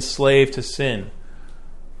longer be enslaved to sin.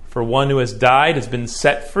 For one who has died has been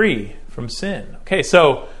set free from sin. Okay,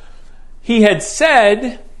 so he had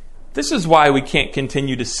said, this is why we can't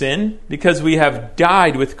continue to sin, because we have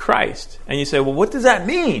died with Christ. And you say, well, what does that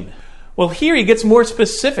mean? Well, here he gets more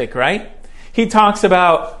specific, right? He talks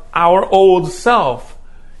about our old self.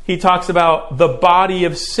 He talks about the body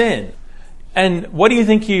of sin. And what do you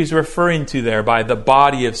think he's referring to there by the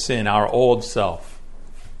body of sin, our old self?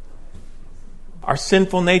 Our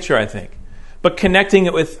sinful nature, I think. But connecting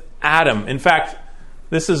it with Adam. In fact,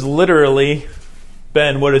 this is literally,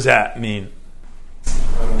 Ben, what does that mean?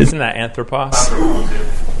 Isn't that anthropos?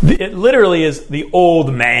 It literally is the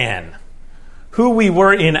old man. Who we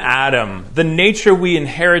were in Adam. The nature we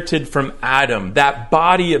inherited from Adam. That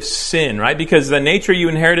body of sin, right? Because the nature you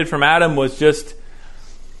inherited from Adam was just...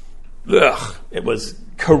 it was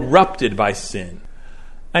corrupted by sin.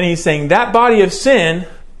 And he's saying that body of sin,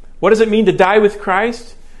 what does it mean to die with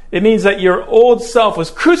Christ? It means that your old self was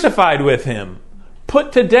crucified with him,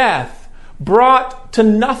 put to death, brought to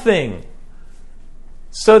nothing,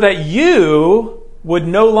 so that you would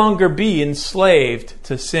no longer be enslaved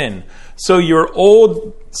to sin. So your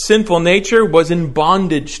old sinful nature was in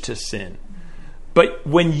bondage to sin. But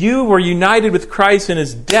when you were united with Christ in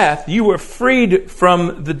his death, you were freed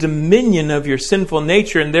from the dominion of your sinful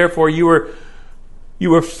nature, and therefore you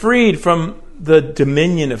were freed from the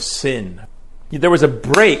dominion of sin. There was a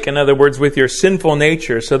break, in other words, with your sinful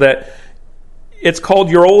nature, so that it's called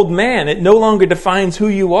your old man. It no longer defines who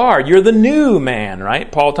you are. You're the new man,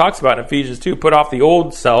 right? Paul talks about in Ephesians 2, put off the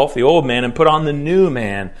old self, the old man, and put on the new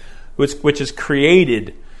man, which is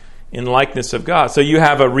created in likeness of God. So you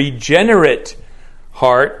have a regenerate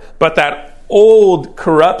heart, but that old,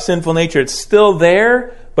 corrupt, sinful nature, it's still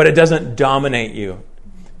there, but it doesn't dominate you.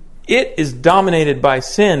 It is dominated by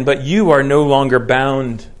sin, but you are no longer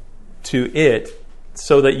bound to it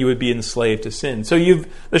so that you would be enslaved to sin. So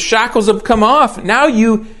the shackles have come off. Now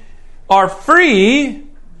you are free,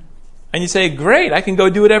 and you say, great, I can go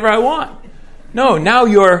do whatever I want. No, now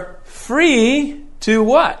you're free to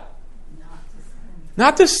what?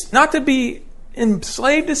 Not to be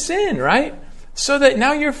enslaved to sin, right? So that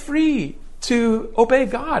now you're free to obey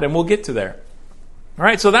God, and we'll get to there. All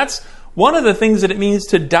right, so that's one of the things that it means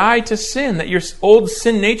to die to sin, that your old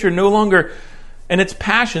sin nature no longer, and its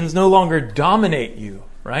passions no longer dominate you,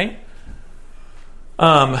 right?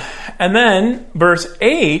 And then, verse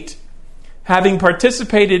 8, having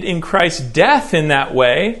participated in Christ's death in that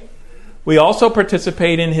way, we also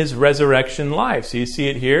participate in his resurrection life. So you see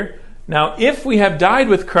it here. Now, if we have died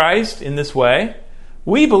with Christ in this way,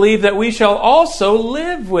 we believe that we shall also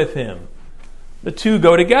live with him. The two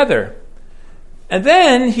go together. And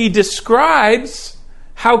then he describes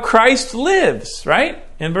how Christ lives, right?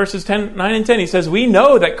 In verses 9 and 10, he says, we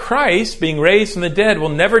know that Christ, being raised from the dead, will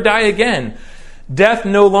never die again. Death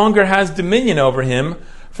no longer has dominion over him.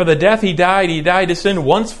 For the death he died to sin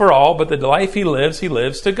once for all, but the life he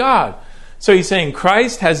lives to God. So he's saying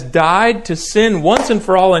Christ has died to sin once and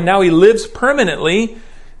for all, and now he lives permanently.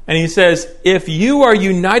 And he says, if you are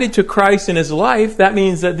united to Christ in his life, that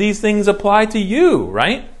means that these things apply to you,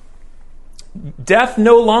 right? Death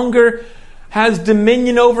no longer has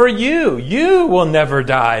dominion over you. You will never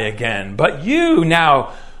die again, but you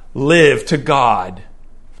now live to God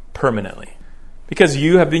permanently because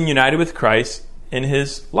you have been united with Christ in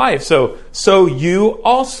his life. So you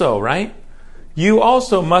also, right? You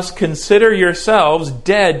also must consider yourselves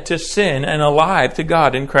dead to sin and alive to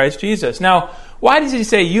God in Christ Jesus. Now, why does he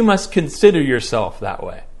say you must consider yourself that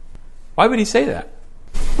way? Why would he say that?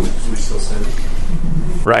 Because we still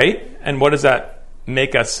sin. Right? And what does that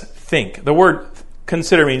make us think? The word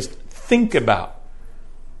consider means think about.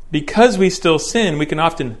 Because we still sin, we can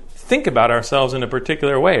often think about ourselves in a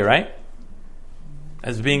particular way, right?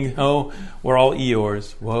 As being, we're all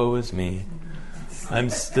Eeyores. Woe is me. I'm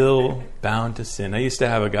still bound to sin. I used to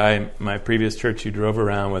have a guy in my previous church who drove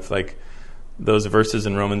around with like those verses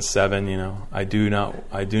in Romans 7, I do not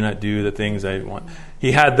do the things I want.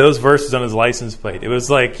 He had those verses on his license plate. It was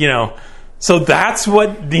like, so that's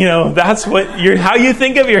what, how you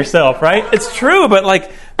think of yourself, right? It's true, but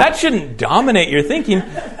like that shouldn't dominate your thinking.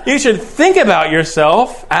 You should think about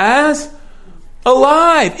yourself as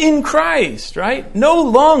alive in Christ, right? No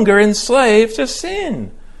longer enslaved to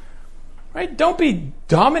sin, right? Don't be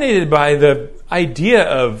dominated by the idea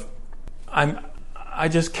of I'm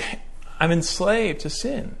enslaved to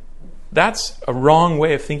sin. That's a wrong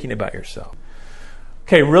way of thinking about yourself.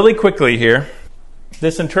 Okay, really quickly here,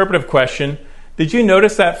 this interpretive question. Did you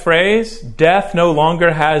notice that phrase? Death no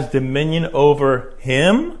longer has dominion over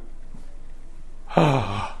him.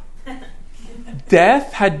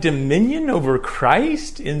 Death had dominion over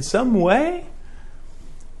Christ in some way?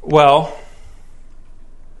 Well,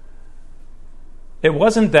 it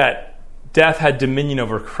wasn't that death had dominion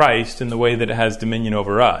over Christ in the way that it has dominion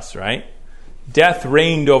over us, right? Death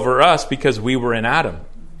reigned over us because we were in Adam.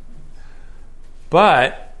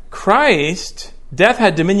 But death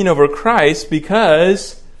had dominion over Christ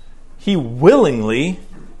because he willingly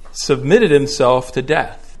submitted himself to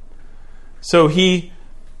death. So you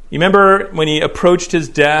remember when he approached his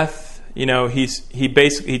death,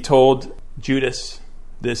 he told Judas,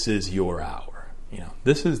 this is your hour.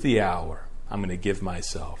 This is the hour. I'm going to give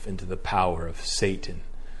myself into the power of Satan.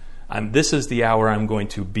 This is the hour I'm going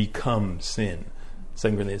to become sin.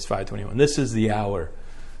 2 Corinthians 5:21. This is the hour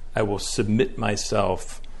I will submit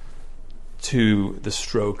myself to the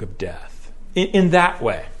stroke of death. In that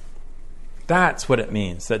way. That's what it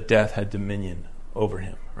means that death had dominion over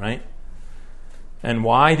him, right? And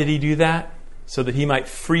why did he do that? So that he might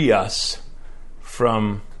free us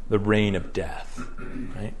from the reign of death,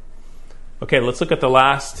 right? Okay, let's look at the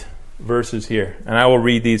last verses here. And I will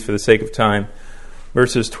read these for the sake of time.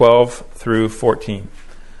 Verses 12 through 14.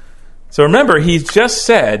 So remember, he's just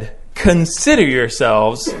said, consider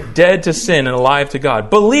yourselves dead to sin and alive to God.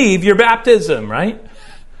 Believe your baptism, right?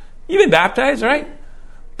 You've been baptized, right?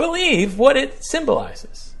 Believe what it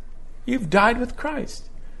symbolizes. You've died with Christ.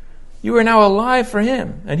 You are now alive for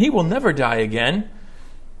him, and he will never die again.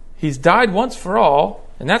 He's died once for all,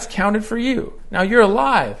 and that's counted for you. Now you're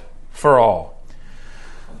alive for all.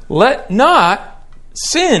 Let not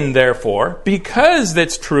sin, therefore, because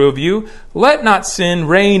that's true of you, let not sin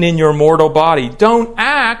reign in your mortal body. Don't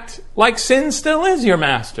act like sin still is your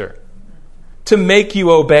master, to make you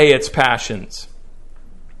obey its passions.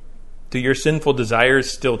 Do your sinful desires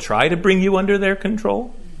still try to bring you under their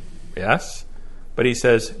control? Yes. But he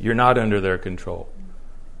says, you're not under their control.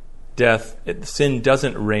 Sin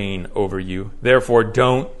doesn't reign over you. Therefore,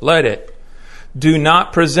 don't let it. Do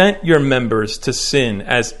not present your members to sin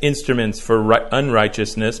as instruments for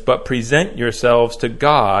unrighteousness, but present yourselves to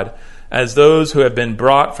God as those who have been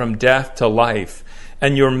brought from death to life,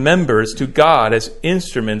 and your members to God as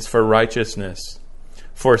instruments for righteousness.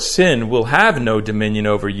 For sin will have no dominion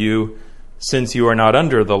over you, since you are not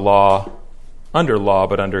under law,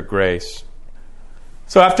 but under grace.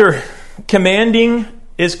 So after commanding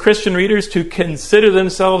his Christian readers to consider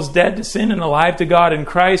themselves dead to sin and alive to God in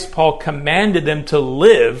Christ, Paul commanded them to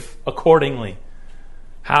live accordingly.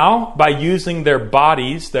 How? By using their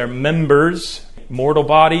bodies, their members, mortal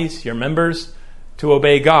bodies, your members, to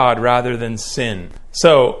obey God rather than sin.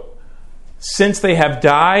 So, since they have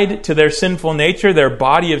died to their sinful nature, their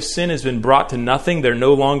body of sin has been brought to nothing, they're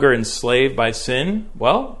no longer enslaved by sin,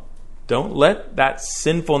 well, don't let that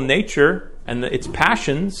sinful nature and its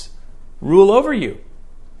passions rule over you.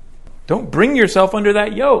 Don't bring yourself under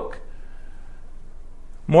that yoke.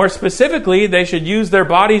 More specifically, they should use their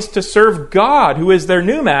bodies to serve God, who is their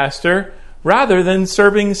new master, rather than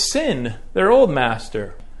serving sin, their old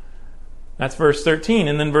master. That's verse 13.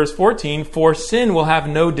 And then verse 14, for sin will have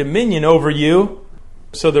no dominion over you.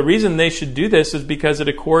 So the reason they should do this is because it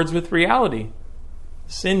accords with reality.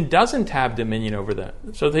 Sin doesn't have dominion over them.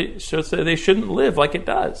 So they shouldn't live like it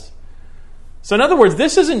does. So in other words,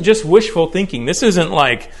 this isn't just wishful thinking. This isn't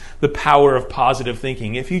like the power of positive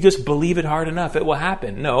thinking. If you just believe it hard enough, it will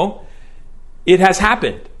happen. No, it has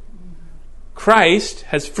happened. Christ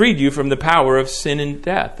has freed you from the power of sin and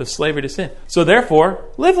death, the slavery to sin. So therefore,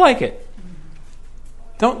 live like it.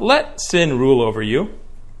 Don't let sin rule over you.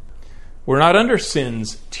 We're not under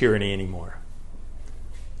sin's tyranny anymore.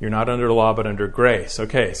 You're not under law, but under grace.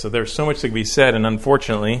 Okay, so there's so much to be said, and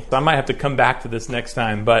unfortunately, I might have to come back to this next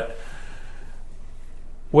time, but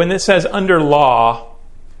when it says under law,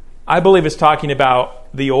 I believe it's talking about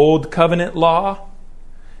the old covenant law.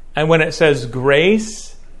 And when it says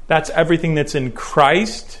grace, that's everything that's in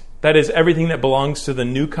Christ. That is everything that belongs to the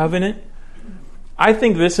new covenant. I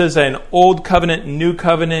think this is an old covenant, new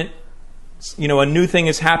covenant. You know, a new thing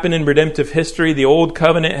has happened in redemptive history. The old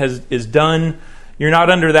covenant is done. You're not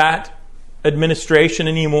under that administration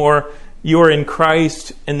anymore. You are in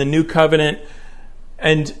Christ in the new covenant.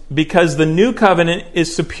 And because the new covenant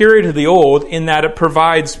is superior to the old in that it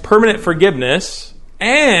provides permanent forgiveness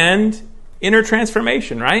and inner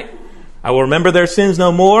transformation, right? I will remember their sins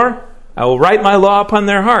no more. I will write my law upon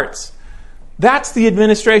their hearts. That's the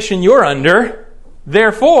administration you're under.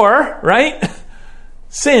 Therefore, right?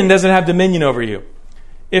 Sin doesn't have dominion over you.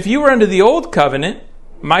 If you were under the old covenant,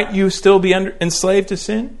 might you still be enslaved to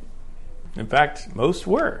sin? In fact, most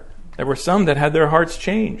were. There were some that had their hearts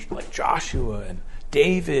changed, like Joshua and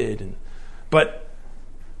David, but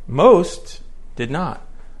most did not.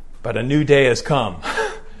 But a new day has come,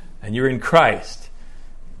 and you're in Christ,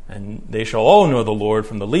 and they shall all know the Lord,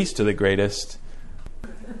 from the least to the greatest.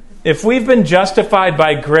 If we've been justified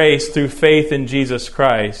by grace through faith in Jesus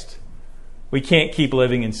Christ, we can't keep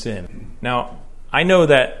living in sin. Now, I know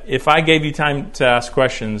that if I gave you time to ask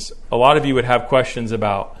questions, a lot of you would have questions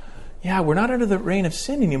about, yeah, we're not under the reign of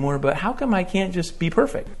sin anymore, but how come I can't just be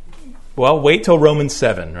perfect? Well, wait till Romans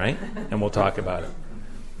 7, right? And we'll talk about it.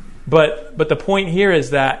 But the point here is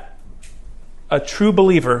that a true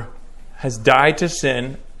believer has died to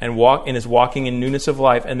sin and is walking in newness of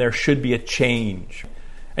life, and there should be a change.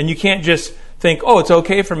 And you can't just think, oh, it's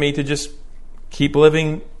okay for me to just keep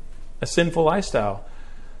living a sinful lifestyle.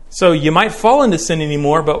 So you might fall into sin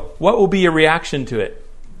anymore, but what will be your reaction to it?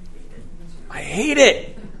 I hate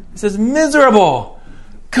it. This is miserable.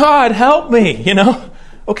 God, help me, you know?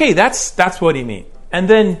 Okay, that's what he means. And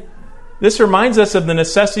then this reminds us of the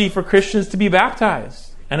necessity for Christians to be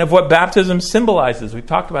baptized and of what baptism symbolizes. We've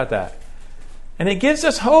talked about that. And it gives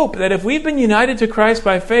us hope that if we've been united to Christ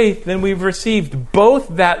by faith, then we've received both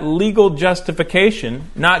that legal justification,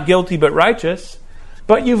 not guilty but righteous,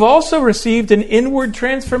 but you've also received an inward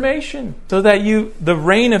transformation so that the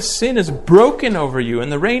reign of sin is broken over you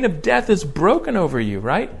and the reign of death is broken over you,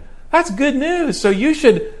 right? That's good news. So you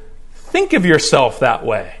should think of yourself that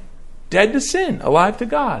way. Dead to sin, alive to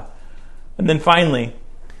God. And then finally,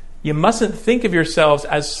 you mustn't think of yourselves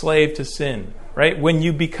as slave to sin. Right? When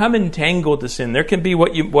you become entangled to sin, there can be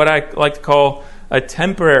what I like to call a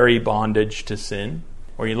temporary bondage to sin,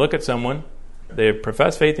 where you look at someone, they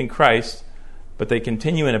profess faith in Christ, but they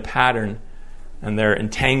continue in a pattern and they're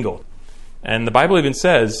entangled. And the Bible even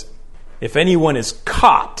says, if anyone is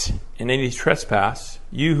caught in any trespass,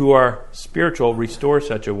 you who are spiritual, restore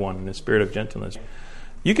such a one in the spirit of gentleness.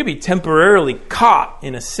 You could be temporarily caught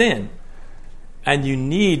in a sin, and you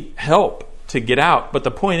need help to get out. But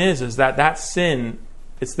the point is that sin,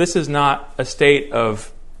 this is not a state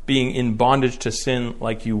of being in bondage to sin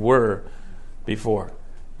like you were before.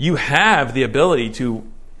 You have the ability to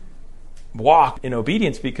walk in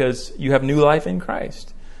obedience because you have new life in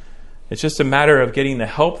Christ. It's just a matter of getting the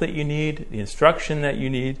help that you need, the instruction that you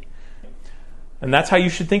need. And that's how you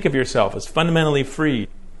should think of yourself, as fundamentally free.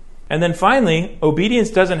 And then finally, obedience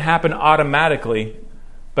doesn't happen automatically,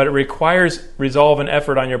 but it requires resolve and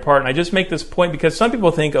effort on your part. And I just make this point because some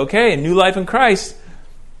people think, okay, new life in Christ.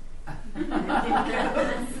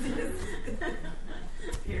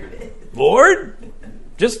 Lord,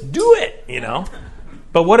 just do it,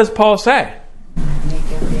 But what does Paul say?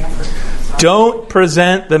 Don't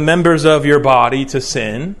present the members of your body to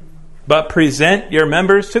sin, but present your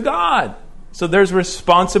members to God. So there's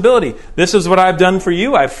responsibility. This is what I've done for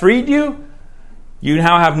you. I've freed you. You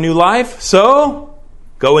now have new life. So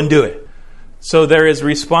go and do it. So there is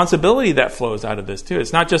responsibility that flows out of this too.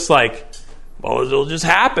 It's not just like, well, it'll just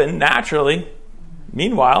happen naturally.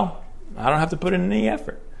 Meanwhile, I don't have to put in any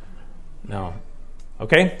effort. No.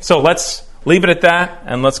 Okay, so let's leave it at that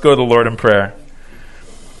and let's go to the Lord in prayer.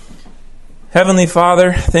 Heavenly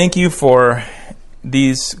Father, thank you for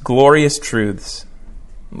these glorious truths.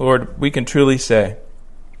 Lord, we can truly say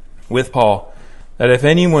with Paul that if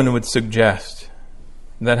anyone would suggest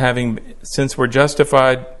that since we're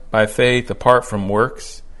justified by faith apart from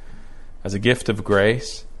works as a gift of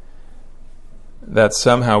grace, that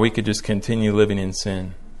somehow we could just continue living in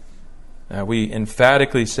sin. We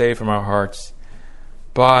emphatically say from our hearts,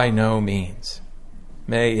 by no means.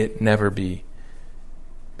 May it never be.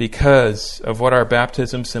 Because of what our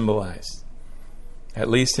baptism symbolized, at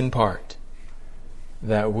least in part,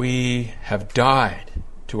 that we have died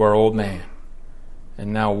to our old man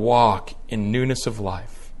and now walk in newness of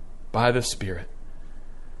life by the Spirit,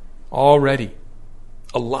 already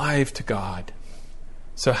alive to God.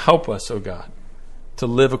 So help us, O God, to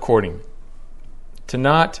live according, to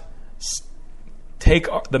not take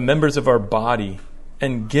the members of our body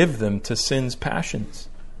and give them to sin's passions,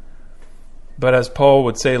 but as Paul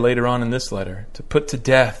would say later on in this letter, to put to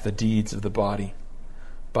death the deeds of the body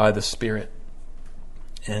by the Spirit,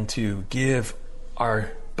 and to give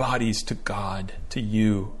our bodies to God, to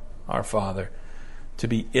you, our Father, to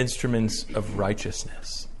be instruments of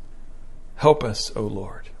righteousness. Help us, O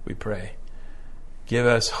Lord, we pray. Give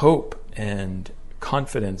us hope and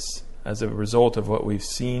confidence as a result of what we've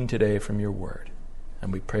seen today from your word.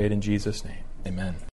 And we pray it in Jesus' name. Amen.